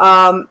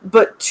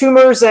 But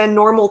tumors and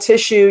normal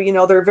tissue,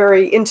 they're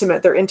very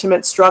intimate. They're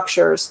intimate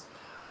structures.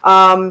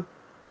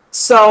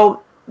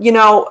 So,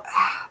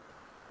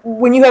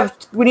 when you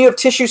have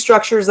tissue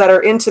structures that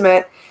are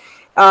intimate,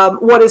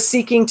 what is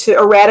seeking to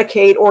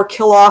eradicate or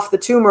kill off the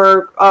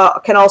tumor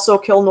can also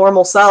kill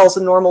normal cells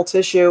and normal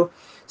tissue.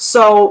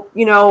 So,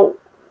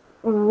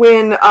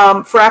 when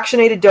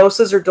fractionated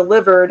doses are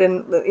delivered,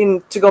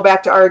 and to go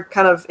back to our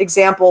kind of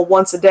example,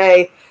 once a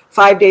day,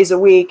 5 days a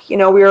week, we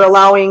are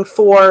allowing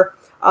for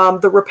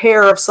the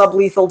repair of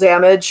sublethal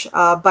damage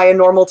by a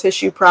normal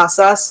tissue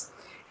process.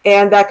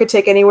 And that could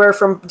take anywhere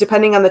from,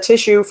 depending on the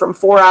tissue, from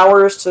 4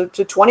 hours to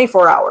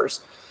 24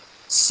 hours.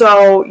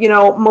 So,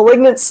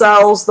 malignant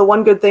cells, the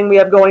one good thing we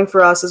have going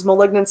for us is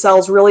malignant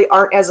cells really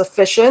aren't as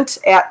efficient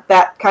at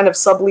that kind of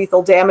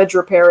sublethal damage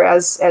repair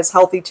as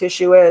healthy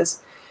tissue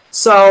is.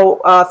 So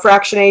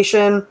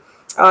fractionation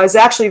is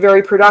actually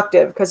very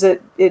productive because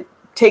it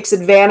takes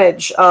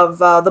advantage of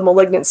the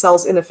malignant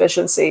cell's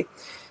inefficiency.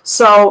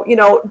 So,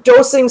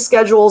 dosing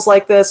schedules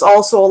like this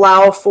also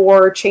allow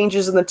for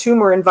changes in the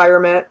tumor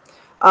environment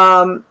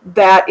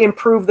that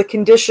improve the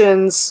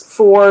conditions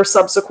for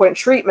subsequent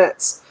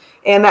treatments.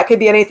 And that could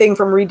be anything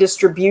from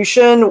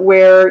redistribution,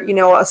 where,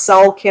 a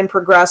cell can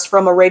progress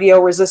from a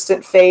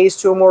radio-resistant phase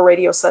to a more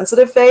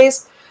radiosensitive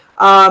phase,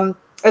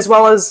 as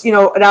well as,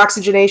 an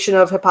oxygenation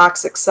of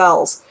hypoxic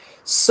cells.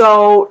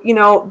 So,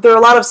 there are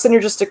a lot of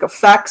synergistic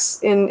effects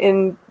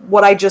in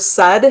what I just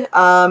said.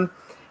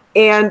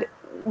 And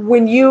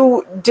when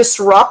you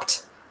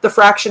disrupt the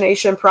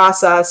fractionation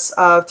process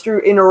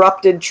through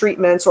interrupted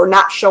treatments or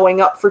not showing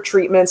up for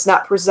treatments,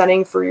 not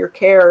presenting for your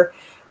care,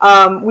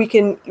 we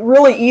can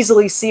really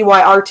easily see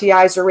why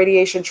RTIs or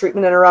radiation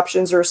treatment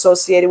interruptions are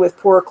associated with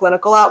poor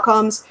clinical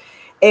outcomes.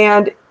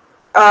 And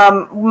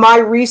my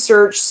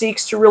research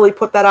seeks to really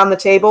put that on the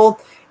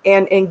table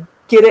and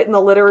get it in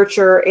the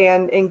literature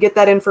and get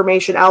that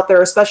information out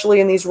there, especially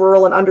in these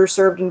rural and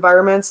underserved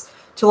environments,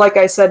 to, like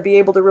I said, be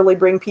able to really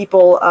bring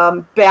people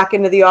back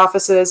into the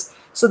offices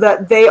so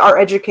that they are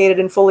educated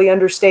and fully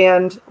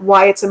understand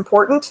why it's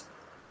important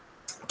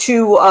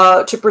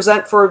to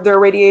present for their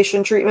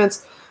radiation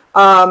treatments,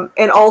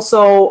 and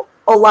also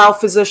allow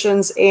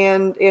physicians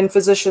and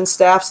physician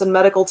staffs and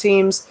medical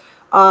teams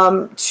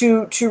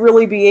to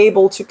really be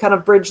able to kind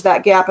of bridge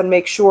that gap and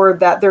make sure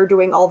that they're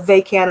doing all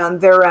they can on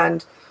their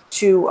end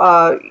to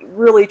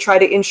really try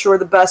to ensure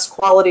the best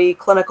quality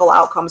clinical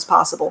outcomes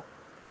possible.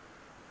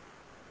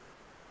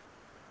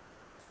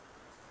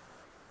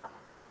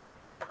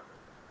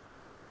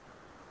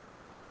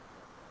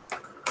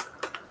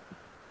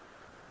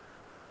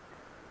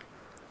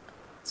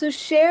 So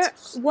share,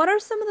 what are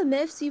some of the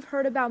myths you've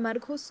heard about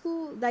medical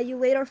school that you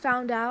later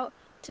found out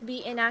to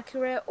be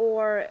inaccurate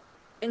or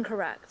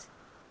incorrect?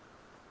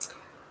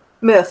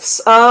 Myths.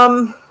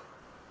 Okay,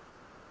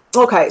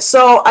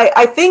 so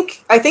I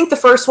think the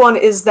first one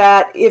is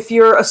that if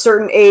you're a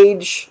certain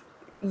age,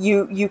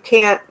 you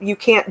can't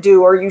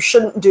do, or you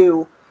shouldn't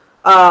do,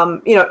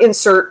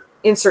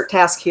 insert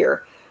task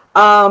here.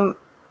 I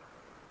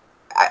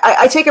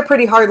take a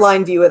pretty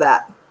hardline view of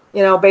that,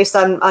 based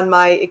on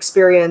my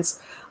experience.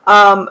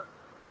 I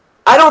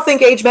don't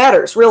think age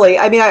matters, really.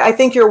 I mean, I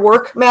think your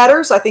work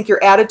matters. I think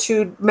your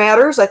attitude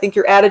matters. I think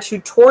your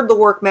attitude toward the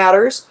work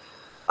matters.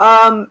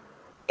 And,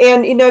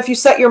 if you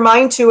set your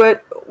mind to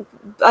it,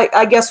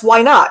 I guess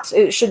why not?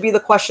 It should be the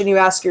question you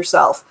ask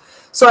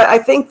yourself. So I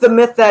think the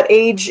myth that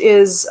age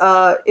is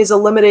a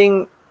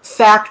limiting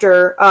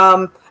factor,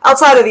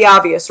 outside of the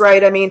obvious,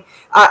 right? I mean,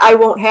 I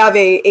won't have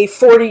a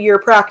 40-year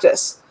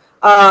practice.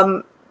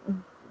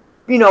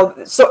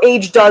 So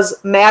age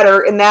does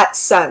matter in that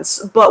sense,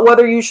 but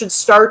whether you should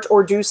start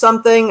or do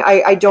something,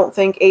 I don't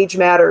think age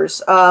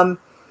matters. I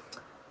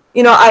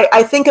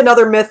think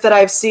another myth that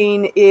I've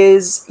seen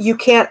is you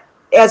can't,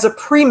 as a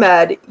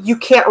pre-med, you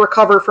can't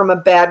recover from a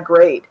bad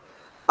grade.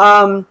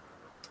 And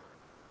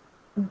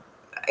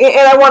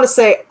I want to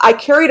say, I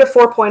carried a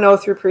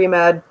 4.0 through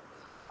pre-med.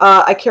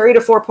 I carried a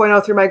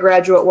 4.0 through my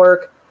graduate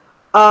work.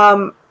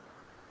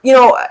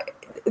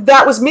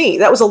 that was me.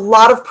 That was a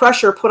lot of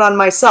pressure put on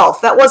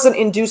myself. That wasn't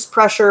induced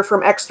pressure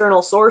from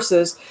external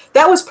sources.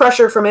 That was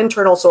pressure from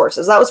internal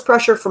sources. That was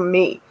pressure from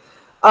me.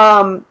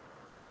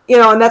 You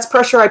know, and that's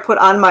pressure I put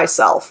on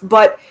myself.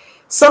 But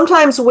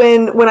sometimes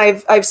when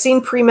I've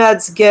seen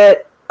pre-meds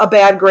get a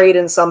bad grade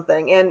in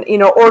something, and, you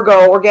know,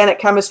 organic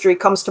chemistry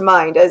comes to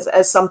mind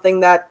as something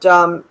that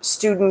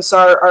students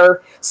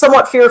are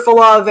somewhat fearful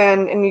of,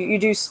 and you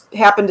do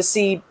happen to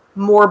see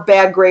more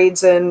bad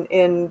grades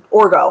in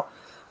orgo.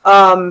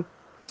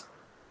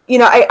 You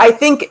know, I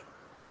think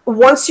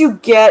once you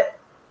get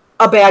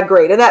a bad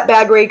grade, and that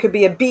bad grade could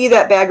be a B,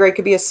 that bad grade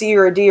could be a C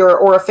or a D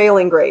or a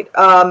failing grade.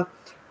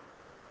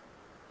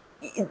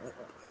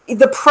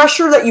 The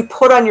pressure that you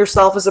put on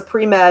yourself as a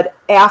pre-med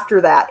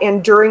after that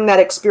and during that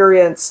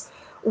experience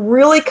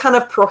really kind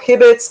of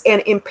prohibits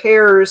and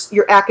impairs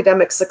your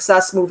academic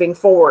success moving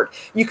forward.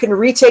 You can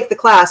retake the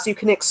class, you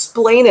can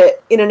explain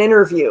it in an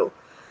interview.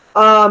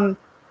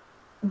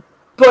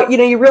 But, you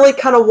know, you really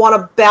kind of want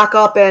to back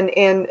up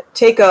and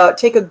take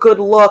a good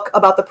look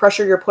about the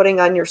pressure you're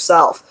putting on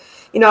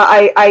yourself. You know,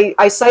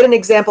 I cite an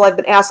example. I've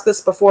been asked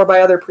this before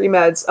by other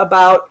pre-meds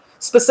about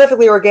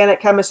specifically organic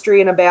chemistry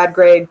and a bad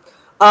grade.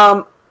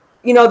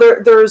 You know,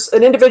 there's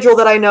an individual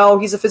that I know.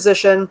 He's a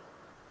physician.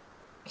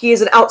 He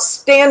is an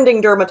outstanding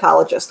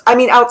dermatologist. I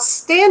mean,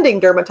 outstanding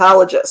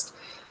dermatologist.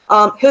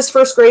 His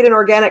first grade in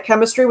organic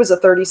chemistry was a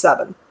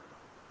 37.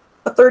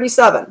 A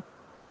 37.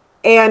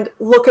 And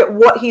look at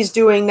what he's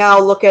doing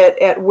now. Look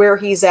at where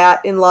he's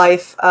at in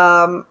life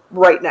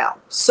right now.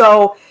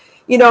 So,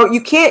 you know, you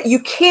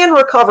can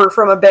recover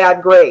from a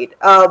bad grade.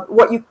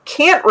 What you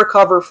can't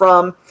recover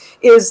from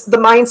is the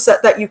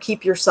mindset that you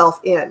keep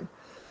yourself in.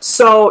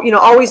 So, you know,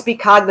 always be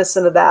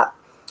cognizant of that.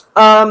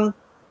 And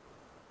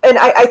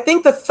I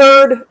think the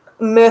third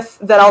myth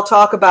that I'll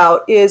talk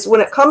about is when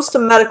it comes to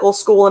medical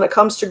school and it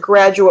comes to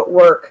graduate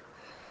work,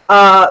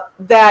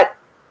 that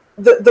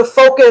the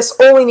focus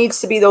only needs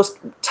to be those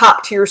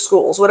top tier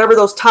schools, whatever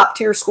those top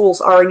tier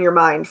schools are in your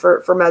mind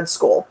for med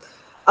school.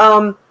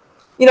 You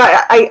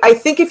know, I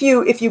think if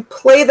you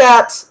play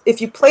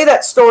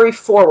that story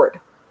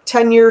forward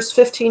 10 years,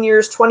 15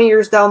 years, 20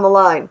 years down the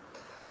line,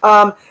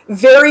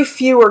 very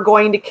few are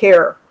going to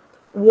care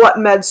what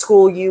med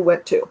school you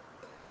went to.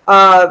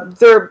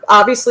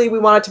 Obviously we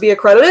want it to be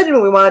accredited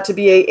and we want it to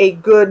be a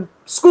good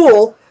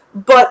school.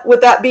 But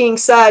with that being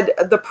said,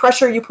 the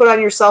pressure you put on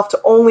yourself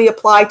to only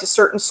apply to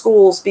certain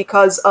schools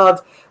because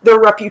of their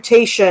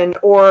reputation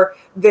or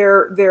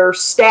their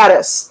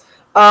status.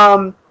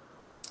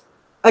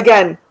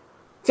 Again,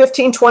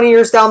 15, 20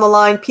 years down the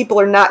line, people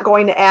are not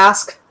going to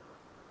ask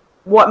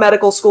what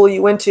medical school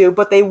you went to,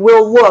 but they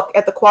will look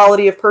at the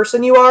quality of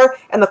person you are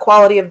and the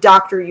quality of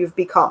doctor you've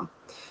become.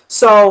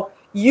 So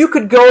you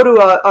could go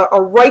to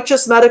a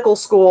righteous medical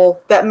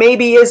school that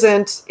maybe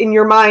isn't in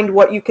your mind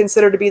what you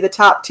consider to be the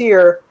top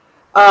tier,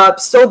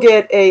 still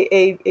get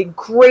a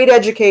great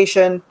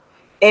education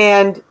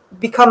and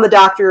become the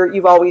doctor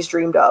you've always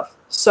dreamed of.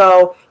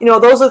 So, you know,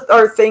 those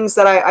are things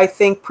that I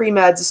think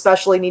pre-meds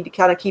especially need to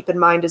kind of keep in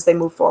mind as they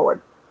move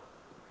forward.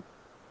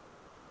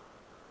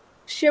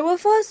 Share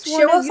with us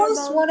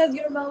one of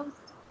your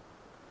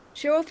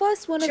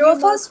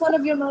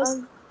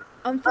most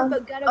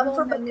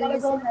unforgettable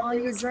memories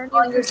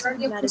on your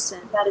journey of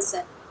medicine.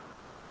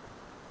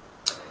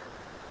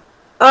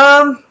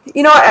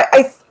 You know,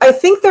 I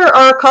think there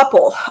are a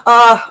couple.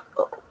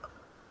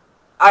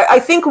 I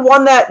think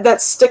one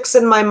that sticks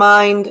in my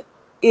mind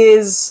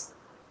is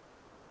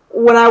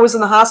when I was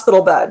in the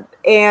hospital bed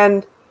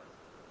and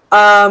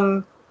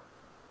was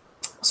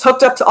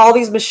hooked up to all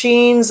these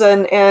machines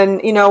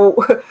and you know,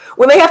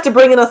 when they have to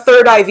bring in a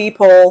third IV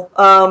pole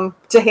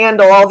to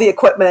handle all the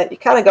equipment, you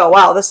kind of go,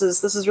 wow, this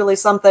is really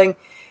something.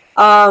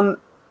 And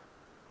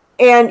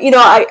you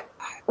know,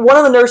 one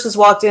of the nurses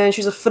walked in.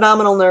 She's a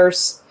phenomenal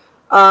nurse.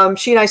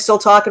 She and I still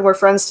talk and we're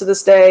friends to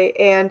this day.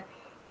 And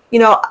you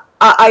know,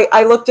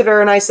 I looked at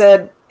her and I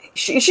said,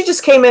 she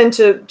just came in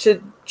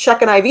to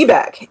check an IV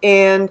bag.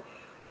 And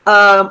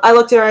I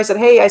looked at her and I said,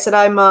 hey, I said,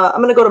 I'm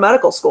going to go to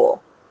medical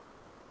school.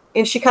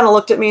 And she kind of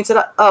looked at me and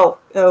said, oh,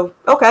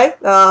 okay,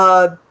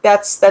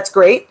 that's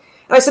great.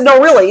 And I said,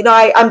 no, really, you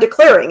know, I'm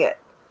declaring it.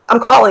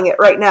 I'm calling it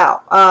right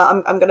now.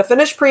 I'm going to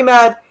finish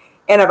pre-med,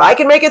 and if I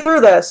can make it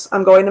through this,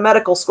 I'm going to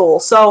medical school.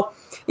 So,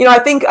 you know, I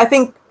think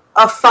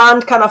a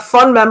fond kind of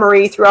fun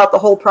memory throughout the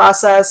whole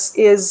process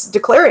is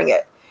declaring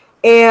it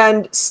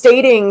and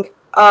stating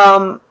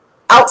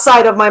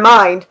outside of my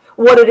mind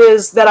what it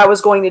is that I was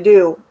going to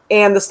do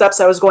and the steps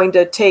I was going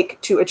to take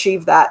to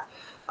achieve that.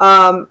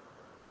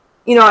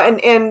 You know,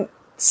 and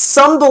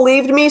some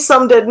believed me,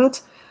 some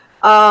didn't.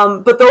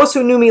 But those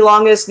who knew me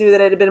longest knew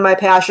that it had been my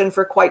passion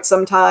for quite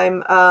some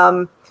time.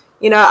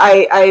 You know,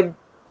 I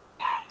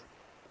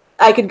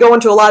could go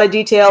into a lot of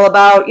detail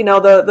about, you know,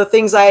 the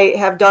things I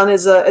have done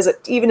as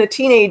even a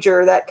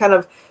teenager that kind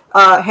of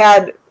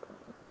had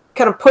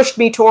kind of pushed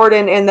me toward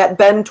and that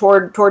bend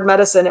toward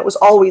medicine. It was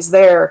always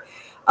there.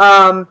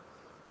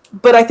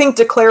 But I think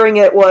declaring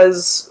it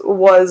was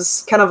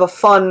kind of a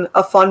fun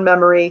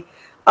memory.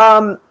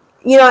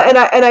 You know,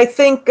 and I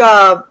think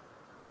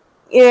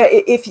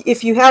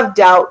if you have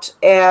doubt,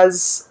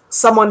 as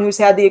someone who's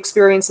had the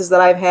experiences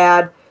that I've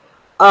had,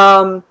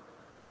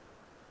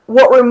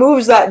 what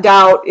removes that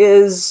doubt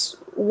is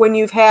when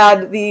you've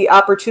had the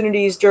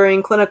opportunities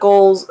during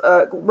clinicals,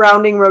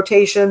 rounding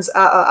rotations,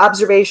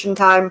 observation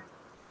time,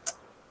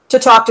 to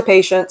talk to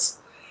patients,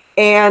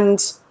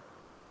 and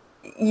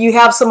you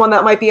have someone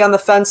that might be on the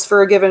fence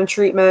for a given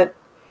treatment,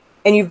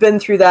 and you've been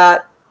through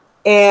that,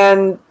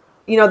 and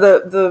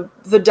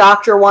the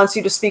doctor wants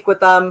you to speak with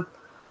them,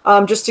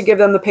 just to give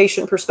them the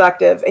patient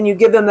perspective, and you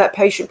give them that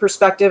patient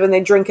perspective, and they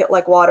drink it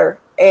like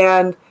water,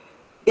 and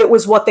it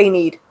was what they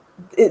need.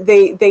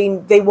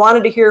 They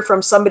wanted to hear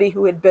from somebody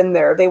who had been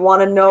there. They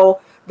want to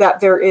know that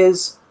there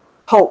is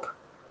hope,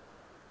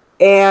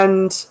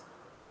 and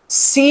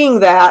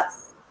seeing that,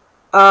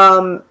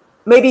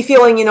 maybe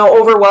feeling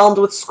overwhelmed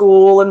with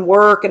school and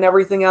work and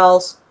everything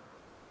else,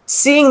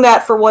 seeing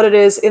that for what it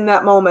is in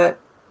that moment,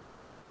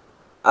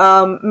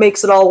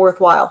 makes it all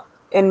worthwhile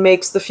and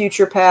makes the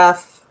future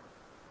path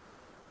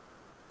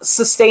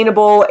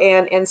sustainable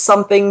and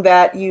something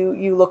that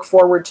you look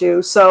forward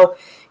to. So,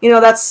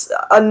 that's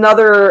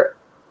another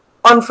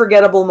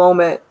unforgettable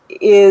moment,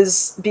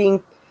 is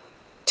being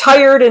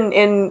tired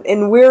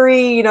and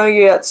weary.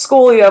 You're at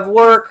school, you have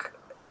work,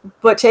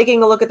 but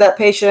taking a look at that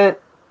patient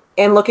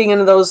and looking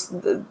into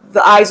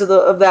the eyes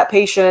of that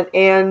patient,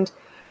 and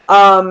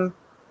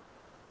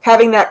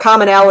having that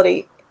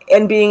commonality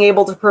and being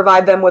able to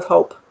provide them with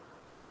hope.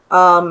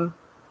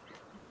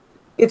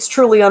 It's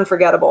truly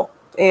unforgettable.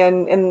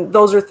 And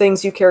those are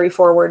things you carry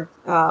forward,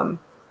 into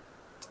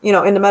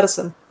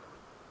medicine.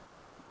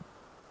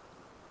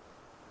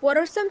 What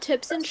are some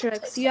tips and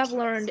tricks you have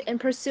learned in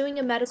pursuing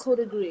a medical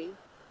degree?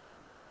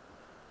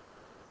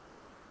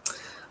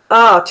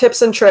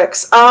 Tips and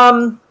tricks.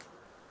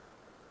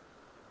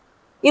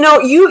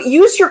 You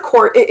use your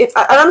course.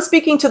 I'm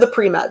speaking to the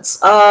pre-meds.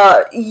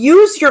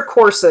 Use your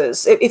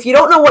courses. If you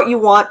don't know what you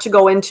want to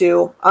go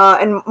into,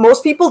 and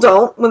most people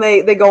don't when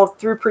they go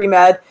through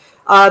pre-med,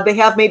 they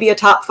have maybe a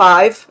top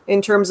 5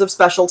 in terms of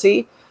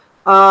specialty.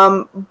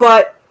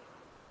 But,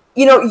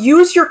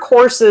 use your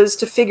courses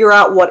to figure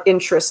out what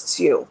interests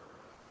you.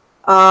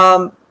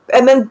 And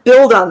then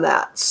build on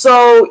that.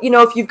 So,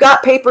 if you've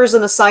got papers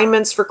and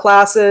assignments for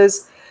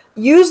classes,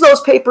 use those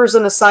papers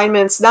and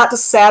assignments not to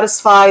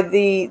satisfy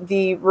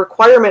the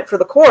requirement for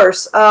the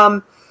course,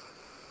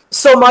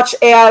 so much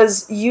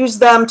as use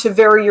them to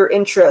vary your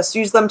interests,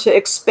 use them to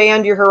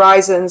expand your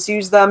horizons,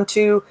 use them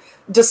to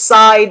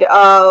decide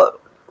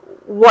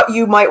what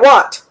you might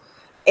want.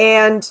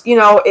 And,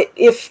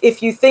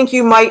 if you think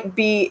you might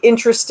be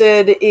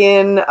interested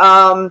in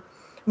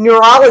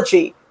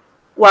neurology,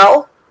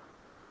 well,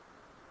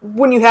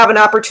 when you have an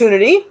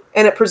opportunity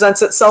and it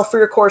presents itself for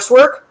your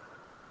coursework,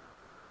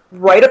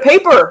 write a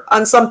paper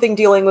on something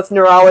dealing with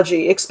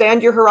neurology.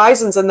 Expand your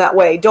horizons in that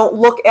way. Don't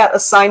look at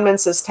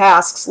assignments as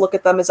tasks. Look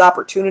at them as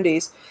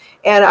opportunities.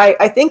 And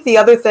I think the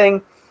other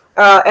thing,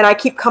 and I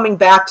keep coming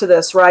back to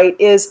this, right,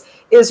 is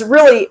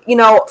really,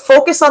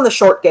 focus on the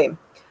short game.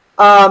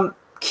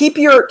 Keep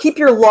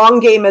your long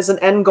game as an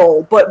end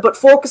goal, but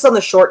focus on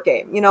the short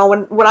game.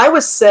 When I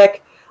was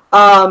sick,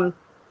 I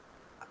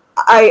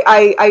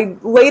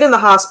laid in the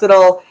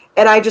hospital,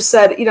 and I just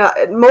said,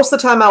 most of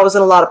the time I was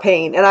in a lot of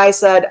pain. And I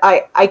said,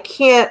 I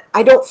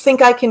don't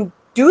think I can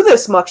do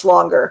this much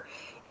longer.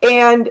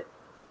 And,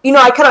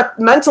 I kind of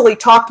mentally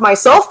talked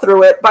myself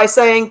through it by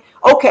saying,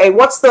 okay,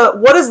 what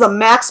is the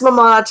maximum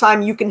amount of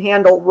time you can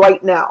handle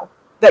right now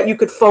that you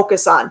could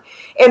focus on?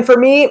 And for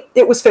me,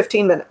 it was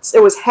 15 minutes.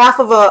 It was half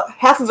of a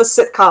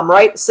sitcom,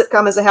 right? A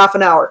sitcom is a half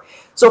an hour.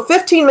 So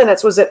 15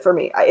 minutes was it for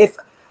me. If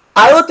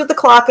I looked at the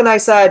clock and I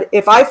said,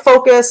 if I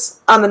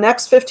focus on the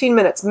next 15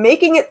 minutes,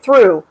 making it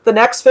through the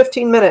next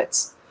 15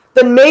 minutes,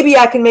 then maybe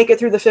I can make it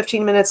through the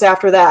 15 minutes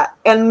after that,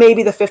 and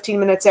maybe the 15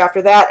 minutes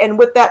after that, and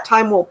with that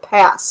time will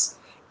pass,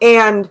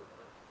 and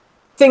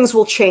things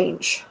will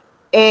change.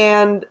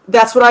 And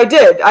that's what I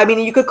did. I mean,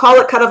 you could call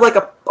it kind of like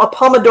a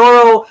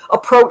Pomodoro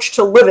approach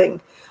to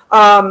living,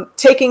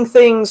 taking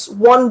things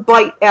one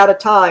bite at a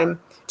time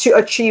to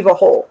achieve a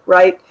whole,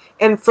 right?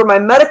 And for my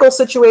medical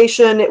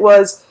situation, it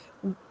was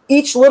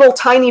each little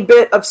tiny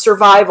bit of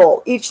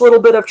survival, each little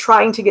bit of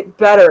trying to get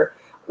better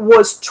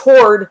was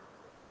toward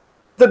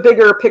the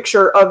bigger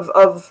picture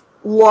of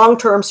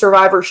long-term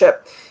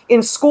survivorship.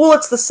 In school,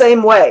 it's the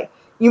same way.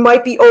 You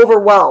might be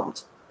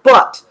overwhelmed,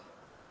 but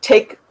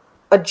take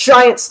a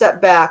giant step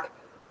back,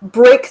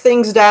 break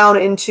things down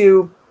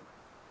into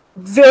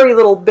very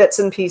little bits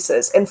and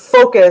pieces, and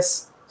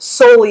focus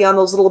solely on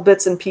those little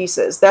bits and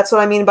pieces. That's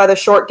what I mean by the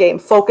short game.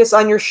 Focus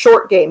on your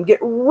short game. Get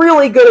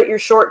really good at your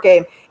short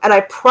game, and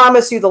I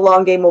promise you the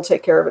long game will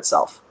take care of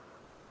itself.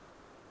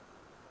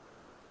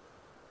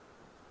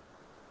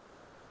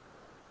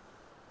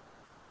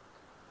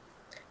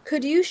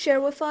 Could you share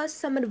with us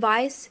some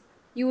advice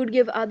you would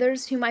give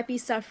others who might be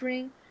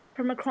suffering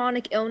from a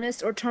chronic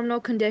illness or terminal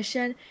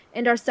condition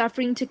and are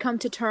suffering to come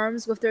to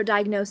terms with their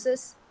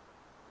diagnosis?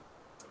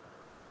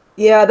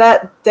 Yeah,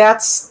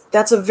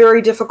 that's a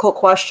very difficult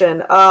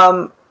question.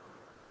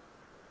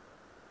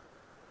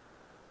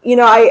 you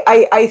know,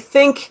 I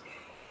think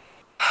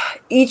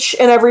each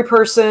and every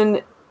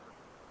person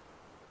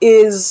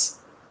is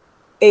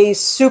a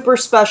super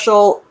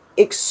special,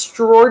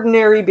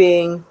 extraordinary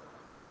being,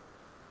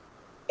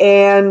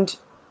 and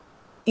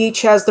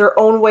each has their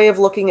own way of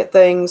looking at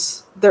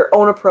things, their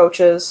own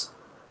approaches.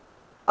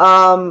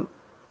 For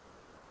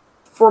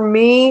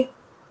me,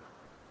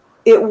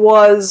 it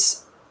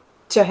was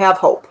to have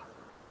hope.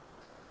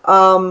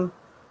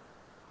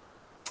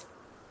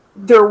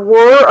 There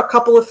were a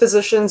couple of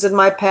physicians in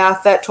my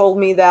path that told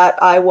me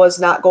that I was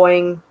not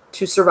going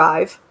to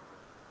survive.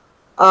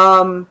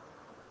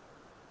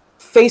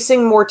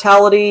 Facing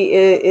mortality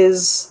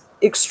is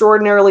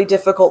extraordinarily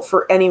difficult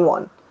for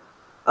anyone.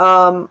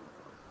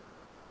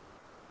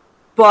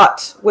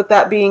 But with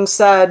that being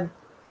said,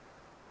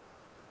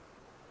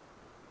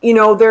 you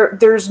know,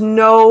 there's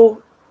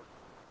no,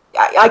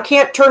 I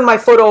can't turn my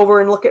foot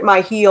over and look at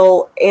my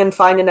heel and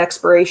find an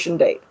expiration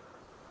date.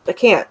 I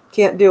can't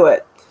do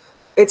it.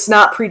 It's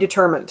not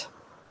predetermined.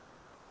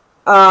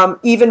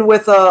 Even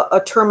with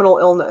a terminal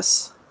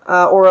illness,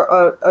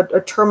 or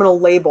a terminal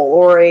label,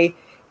 or a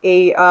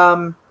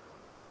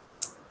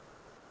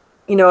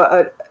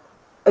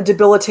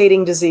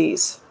debilitating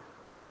disease,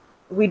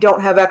 we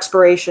don't have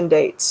expiration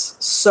dates.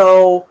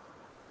 So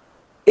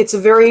it's a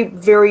very,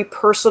 very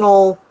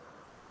personal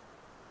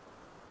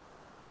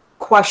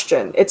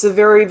question. It's a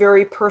very,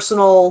 very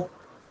personal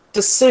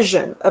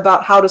decision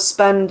about how to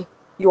spend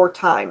your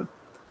time.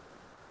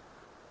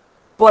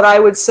 But I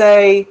would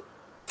say,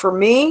 for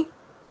me,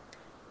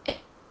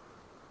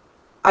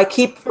 I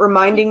keep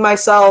reminding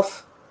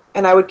myself,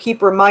 and I would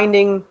keep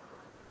reminding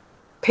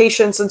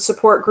patients and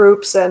support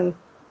groups and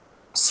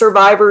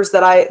survivors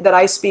that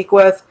I speak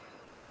with,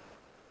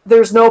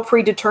 there's no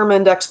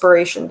predetermined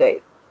expiration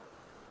date.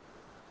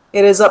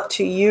 It is up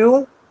to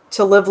you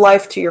to live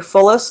life to your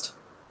fullest.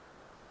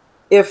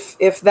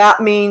 If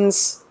that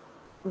means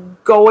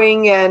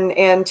going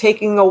and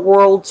taking a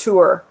world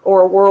tour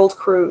or a world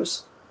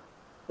cruise,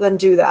 then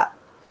do that.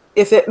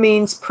 If it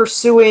means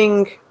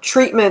pursuing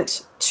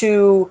treatment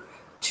to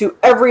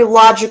every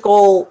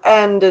logical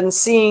end and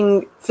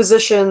seeing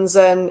physicians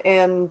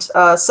and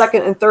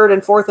second and third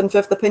and fourth and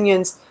fifth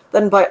opinions,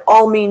 then by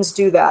all means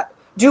do that.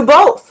 Do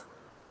both.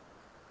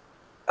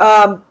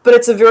 But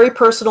it's a very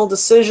personal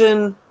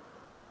decision.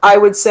 I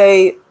would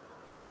say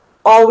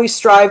always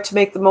strive to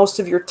make the most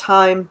of your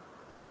time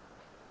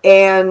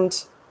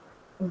and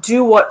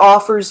do what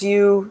offers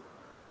you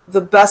the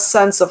best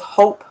sense of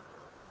hope,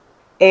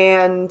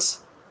 and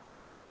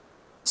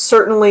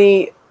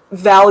certainly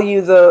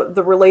value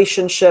the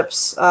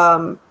relationships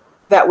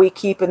that we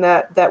keep and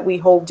that we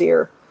hold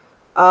dear.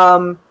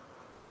 Those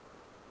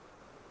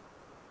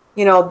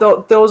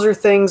are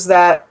things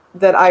that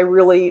I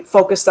really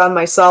focused on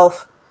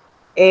myself.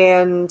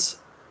 And,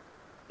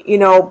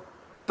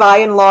 by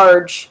and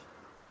large,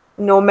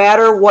 no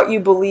matter what you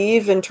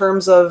believe in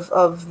terms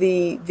of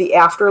the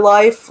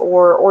afterlife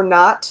or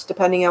not,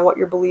 depending on what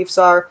your beliefs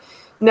are,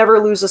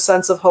 never lose a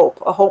sense of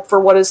hope, a hope for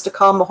what is to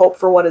come, a hope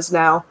for what is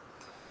now.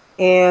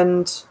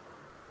 And,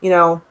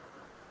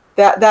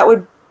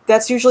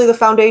 that's usually the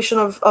foundation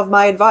of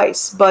my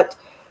advice. But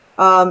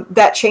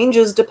that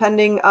changes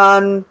depending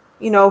on,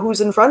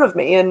 who's in front of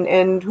me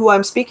and who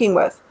I'm speaking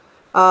with.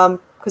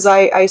 Because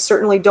I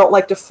certainly don't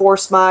like to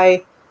force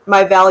my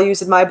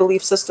values and my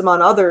belief system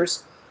on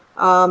others.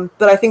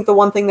 But I think the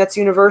one thing that's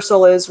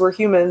universal is we're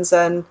humans,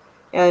 and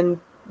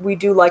we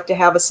do like to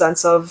have a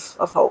sense of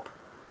hope.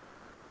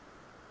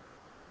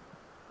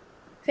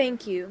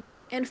 Thank you.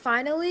 And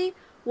finally,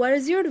 what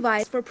is your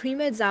advice for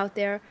pre-meds out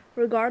there,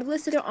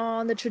 regardless if they're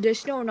on the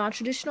traditional or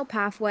non-traditional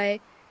pathway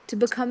to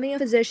becoming a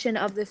physician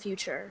of the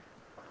future?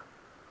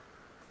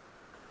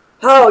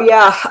 Oh,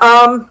 yeah.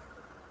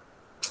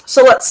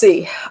 So let's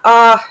see.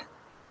 I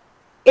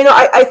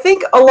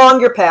think along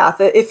your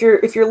path, if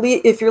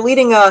you're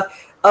leading a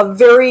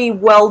very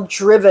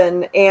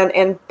well-driven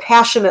and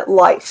passionate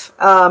life,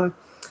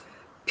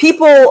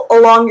 people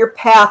along your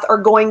path are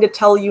going to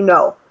tell you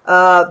no.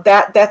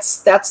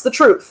 That's the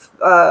truth.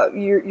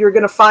 You're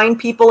going to find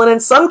people, and in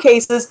some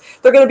cases,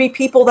 they're going to be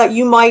people that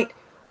you might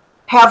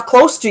have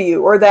close to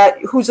you, or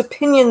whose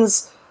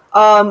opinions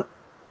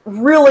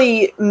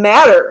really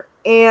matter.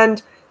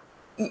 And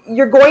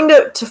you're going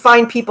to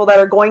find people that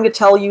are going to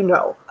tell you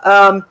no.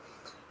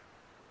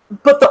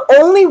 But the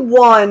only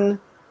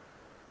one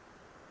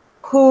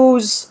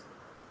whose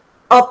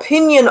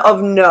opinion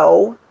of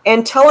no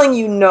and telling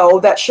you no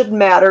that should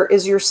matter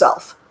is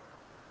yourself.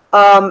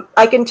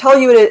 I can tell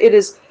you it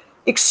is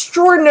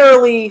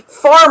extraordinarily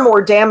far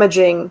more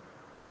damaging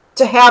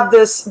to have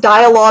this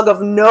dialogue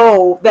of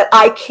no, that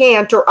I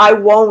can't or I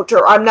won't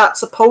or I'm not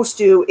supposed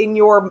to in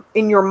your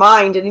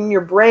mind and in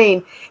your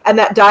brain, and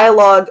that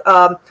dialogue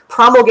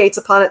promulgates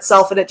upon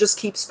itself and it just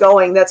keeps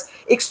going. That's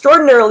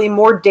extraordinarily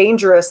more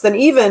dangerous than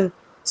even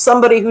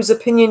somebody whose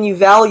opinion you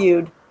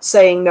valued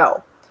saying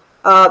no.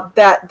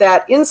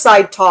 That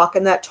inside talk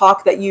and that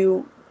talk that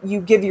you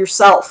give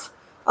yourself,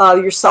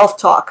 your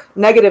self-talk,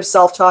 negative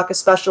self-talk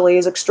especially,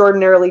 is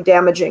extraordinarily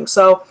damaging.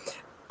 So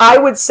I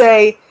would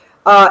say,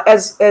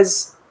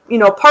 as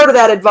part of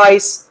that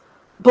advice,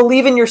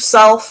 believe in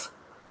yourself,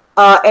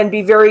 and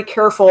be very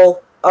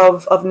careful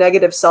of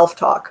negative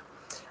self-talk.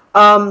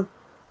 I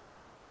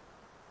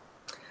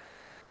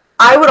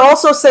would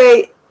also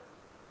say,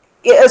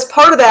 as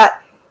part of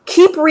that,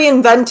 keep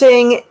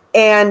reinventing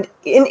and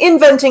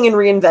inventing and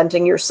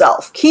reinventing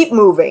yourself. Keep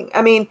moving.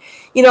 I mean,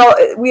 we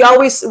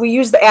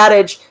use the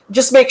adage,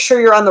 just make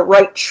sure you're on the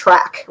right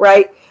track,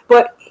 right?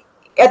 But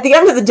at the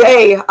end of the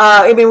day,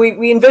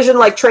 we envision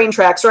like train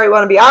tracks, right? We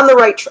want to be on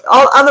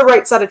the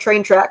right set of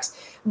train tracks.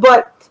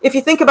 But if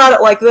you think about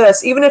it like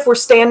this, even if we're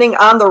standing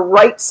on the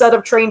right set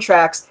of train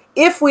tracks,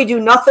 if we do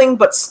nothing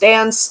but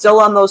stand still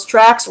on those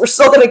tracks, we're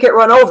still going to get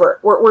run over.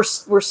 We're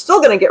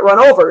still going to get run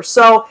over.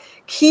 So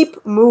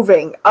keep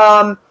moving.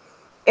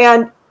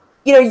 And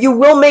you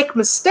will make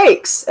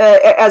mistakes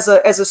as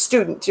a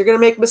student. You're going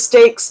to make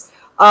mistakes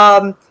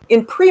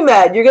in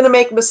pre-med. You're going to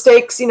make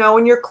mistakes, in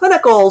your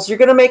clinicals. You're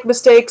going to make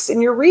mistakes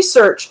in your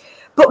research.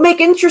 But make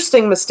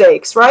interesting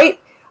mistakes, right?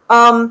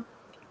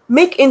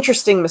 Make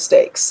interesting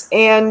mistakes.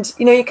 And,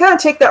 you kind of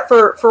take that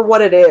for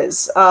what it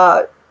is.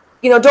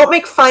 Don't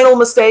make final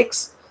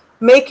mistakes.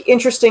 Make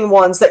interesting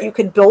ones that you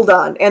could build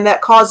on and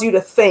that cause you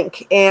to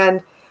think,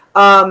 and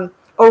a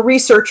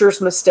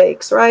researcher's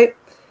mistakes, right?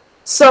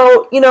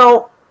 So,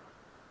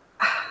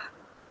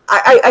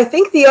 I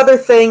think the other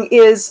thing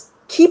is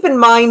keep in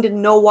mind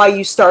and know why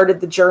you started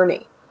the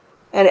journey.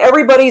 And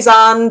everybody's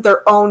on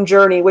their own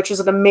journey, which is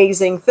an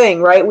amazing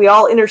thing, right? We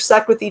all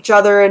intersect with each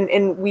other,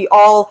 and we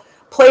all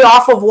play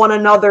off of one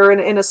another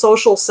in a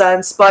social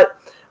sense. But,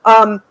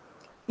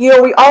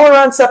 we all are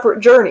on separate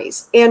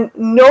journeys, and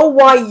know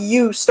why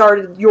you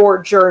started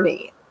your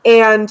journey.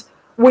 And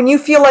when you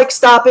feel like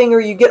stopping, or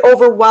you get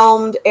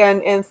overwhelmed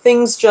and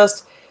things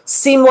just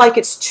seem like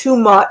it's too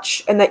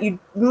much, and that you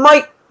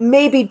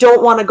maybe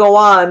don't want to go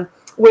on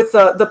with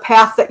the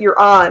path that you're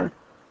on,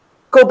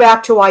 go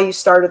back to why you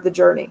started the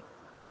journey.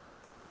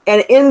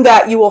 And in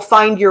that, you will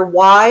find your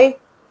why,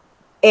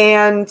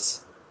 and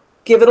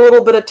give it a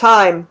little bit of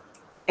time.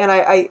 And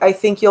I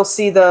think you'll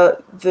see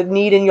the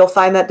need, and you'll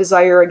find that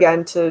desire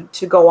again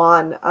to go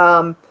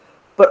on.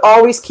 But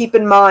always keep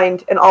in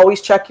mind, and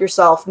always check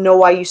yourself, know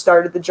why you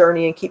started the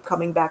journey, and keep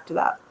coming back to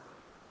that.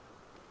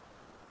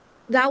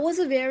 That was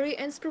a very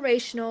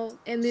inspirational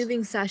and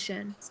moving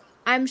session.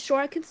 I'm sure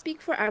I can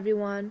speak for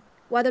everyone,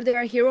 whether they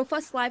are here with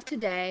us live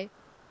today,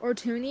 or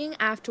tuning in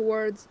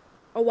afterwards,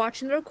 or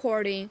watching the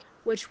recording,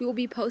 which we will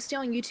be posting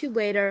on YouTube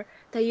later,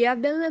 that you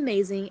have been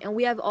amazing, and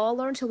we have all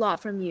learned a lot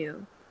from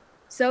you.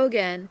 So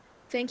again,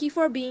 thank you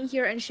for being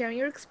here and sharing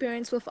your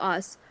experience with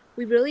us.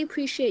 We really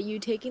appreciate you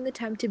taking the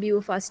time to be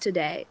with us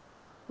today.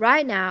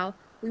 Right now,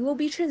 we will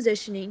be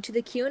transitioning to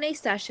the Q&A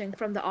session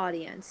from the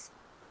audience.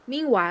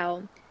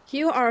 Meanwhile,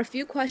 here are a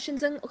few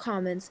questions and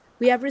comments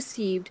we have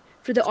received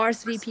for the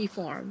RSVP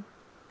form.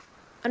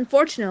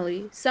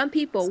 Unfortunately, some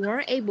people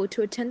weren't able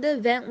to attend the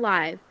event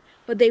live,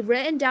 but they've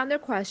written down their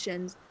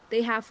questions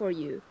they have for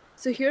you.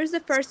 So here's the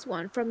first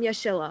one from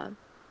Yashila.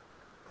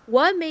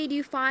 What made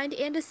you find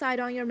and decide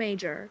on your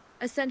major?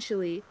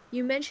 Essentially,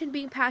 you mentioned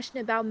being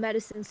passionate about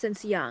medicine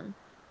since young.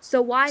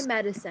 So why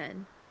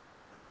medicine?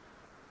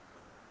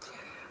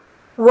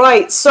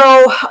 Right.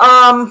 So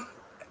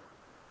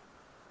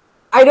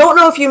I don't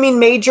know if you mean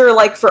major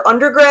like for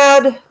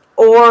undergrad,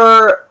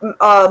 or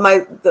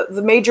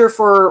the major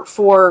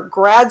for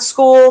grad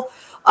school,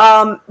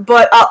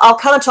 but I'll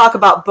kind of talk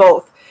about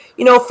both.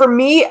 For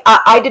me,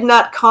 I did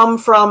not come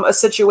from a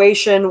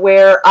situation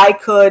where I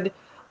could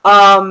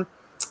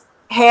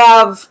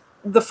have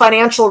the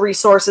financial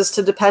resources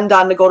to depend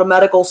on to go to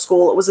medical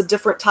school. It was a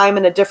different time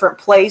and a different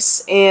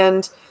place.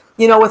 And,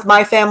 with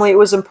my family, it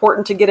was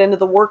important to get into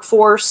the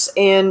workforce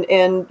and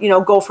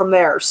go from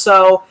there.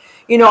 So,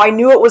 I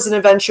knew it was an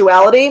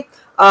eventuality,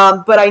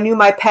 but I knew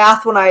my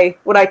path when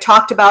I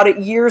talked about it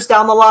years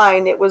down the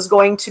line, it was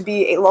going to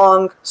be a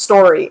long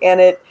story. And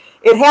it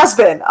has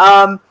been,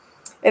 and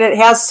it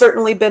has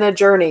certainly been a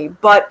journey.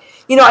 But,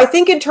 I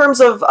think in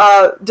terms of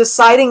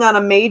deciding on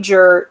a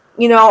major,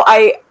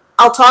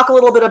 I'll talk a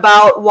little bit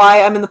about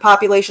why I'm in the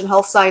population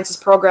health sciences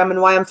program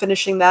and why I'm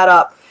finishing that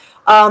up.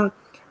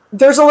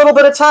 There's a little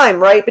bit of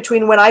time, right,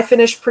 between when I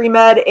finish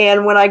pre-med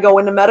and when I go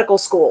into medical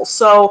school.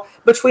 So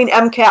between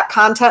MCAT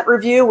content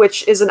review,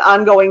 which is an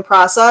ongoing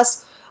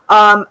process,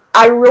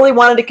 I really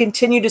wanted to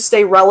continue to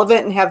stay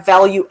relevant and have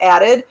value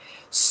added.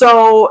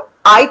 So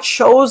I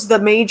chose the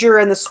major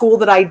and the school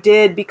that I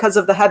did because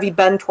of the heavy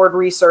bend toward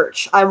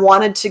research. I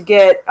wanted to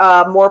get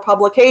more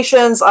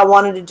publications. I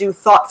wanted to do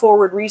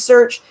thought-forward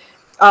research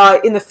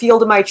in the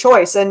field of my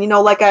choice. And,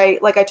 like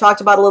I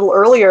talked about a little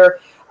earlier,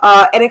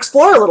 and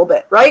explore a little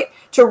bit, right?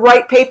 To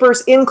write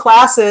papers in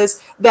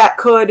classes that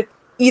could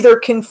either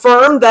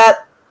confirm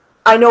that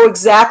I know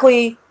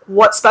exactly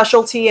what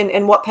specialty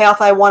and what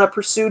path I want to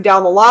pursue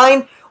down the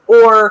line,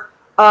 or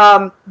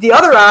the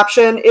other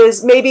option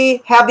is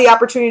maybe have the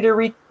opportunity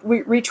to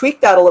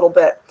retweak that a little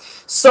bit.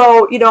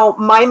 So,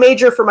 my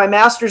major for my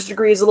master's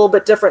degree is a little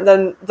bit different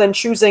than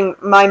choosing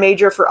my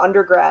major for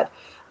undergrad.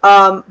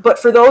 But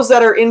for those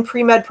that are in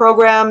pre-med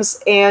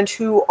programs and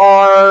who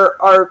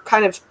are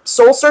kind of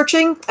soul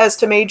searching as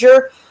to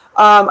major,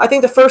 I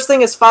think the first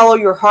thing is follow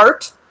your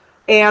heart.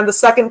 And the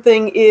second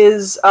thing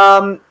is,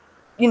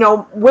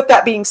 with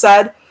that being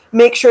said,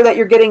 make sure that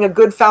you're getting a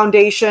good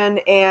foundation.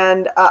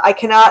 And I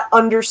cannot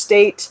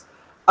understate,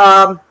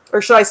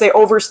 or should I say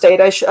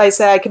overstate?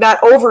 I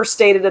cannot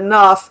overstate it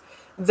enough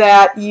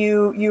that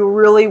you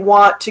really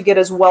want to get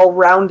as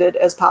well-rounded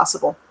as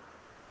possible.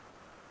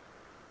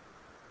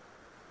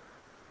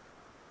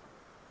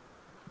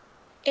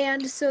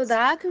 And so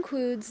that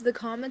concludes the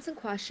comments and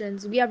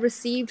questions we have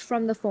received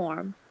from the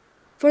forum.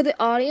 For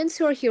the audience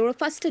who are here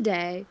with us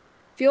today,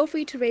 feel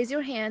free to raise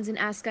your hands and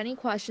ask any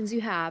questions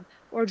you have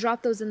or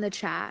drop those in the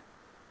chat.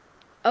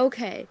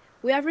 Okay,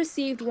 we have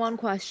received one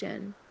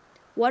question.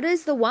 What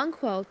is the one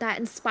quote that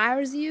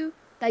inspires you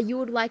that you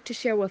would like to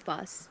share with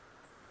us?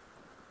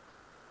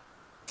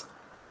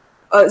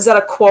 Is that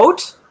a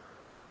quote?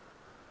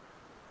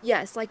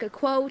 Yes, like a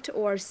quote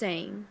or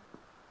saying.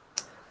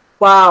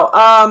 Wow.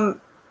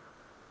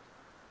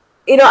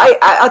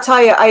 I'll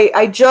tell you,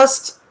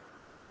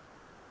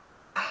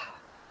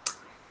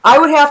 I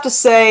would have to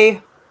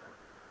say,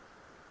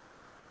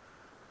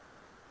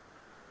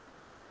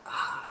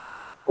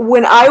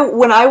 when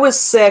I was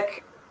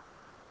sick,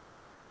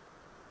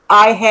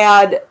 I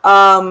had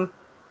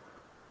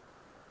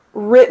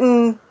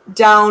written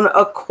down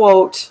a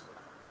quote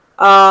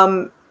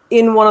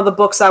in one of the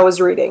books I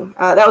was reading.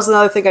 That was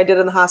another thing I did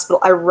in the hospital.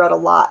 I read a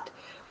lot.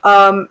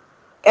 And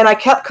I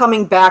kept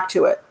coming back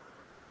to it.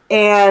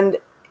 And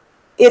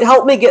it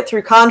helped me get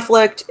through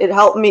conflict.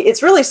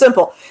 It's really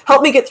simple.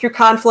 Helped me get through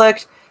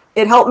conflict.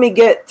 It helped me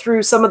get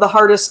through some of the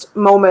hardest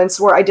moments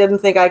where I didn't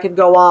think I could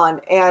go on.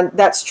 And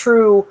that's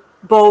true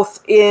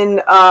both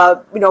in,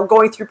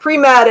 going through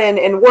pre-med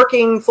and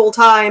working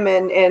full-time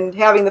and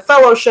having the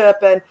fellowship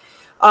and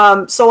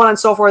so on and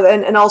so forth,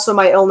 and also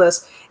my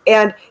illness.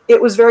 And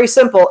it was very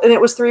simple, and it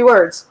was 3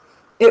 words.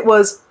 It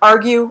was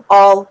argue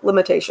all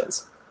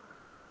limitations.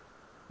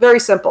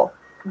 Very simple,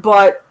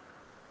 but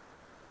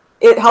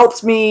it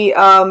helped me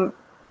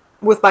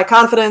with my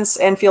confidence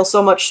and feel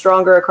so much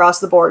stronger across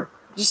the board.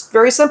 Just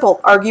very simple,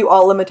 argue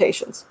all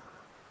limitations.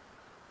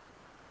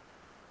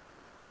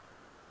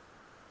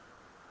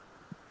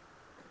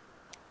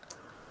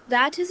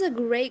 That is a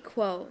great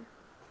quote.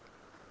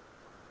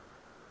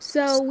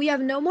 So we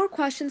have no more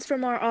questions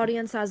from our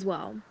audience as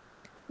well.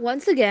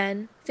 Once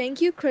again,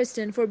 thank you,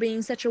 Kristen, for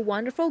being such a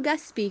wonderful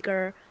guest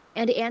speaker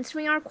and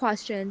answering our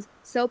questions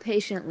so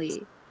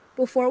patiently.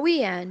 Before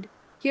we end,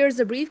 here's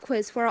a brief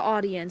quiz for our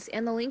audience,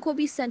 and the link will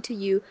be sent to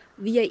you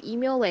via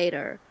email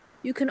later.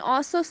 You can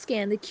also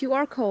scan the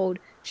QR code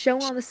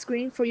shown on the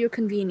screen for your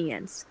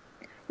convenience.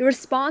 Your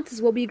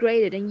responses will be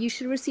graded, and you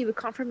should receive a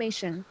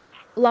confirmation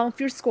along with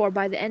your score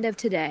by the end of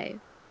today.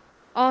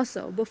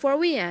 Also, before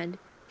we end,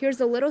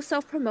 here's a little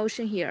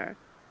self-promotion here.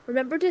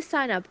 Remember to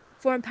sign up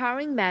for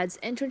Empowering Med's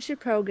internship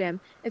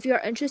program if you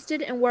are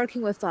interested in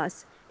working with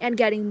us and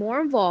getting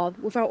more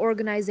involved with our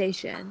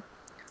organization.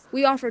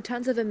 We offer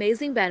tons of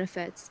amazing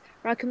benefits,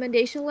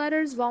 recommendation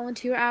letters,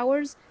 volunteer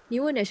hours,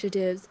 new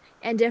initiatives,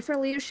 and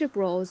different leadership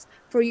roles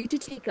for you to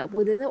take up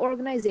within the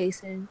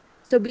organization,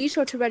 so be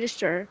sure to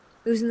register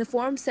using the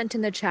form sent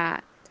in the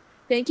chat.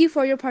 Thank you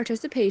for your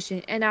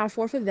participation in our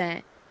 4th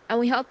event, and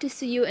we hope to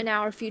see you in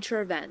our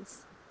future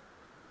events.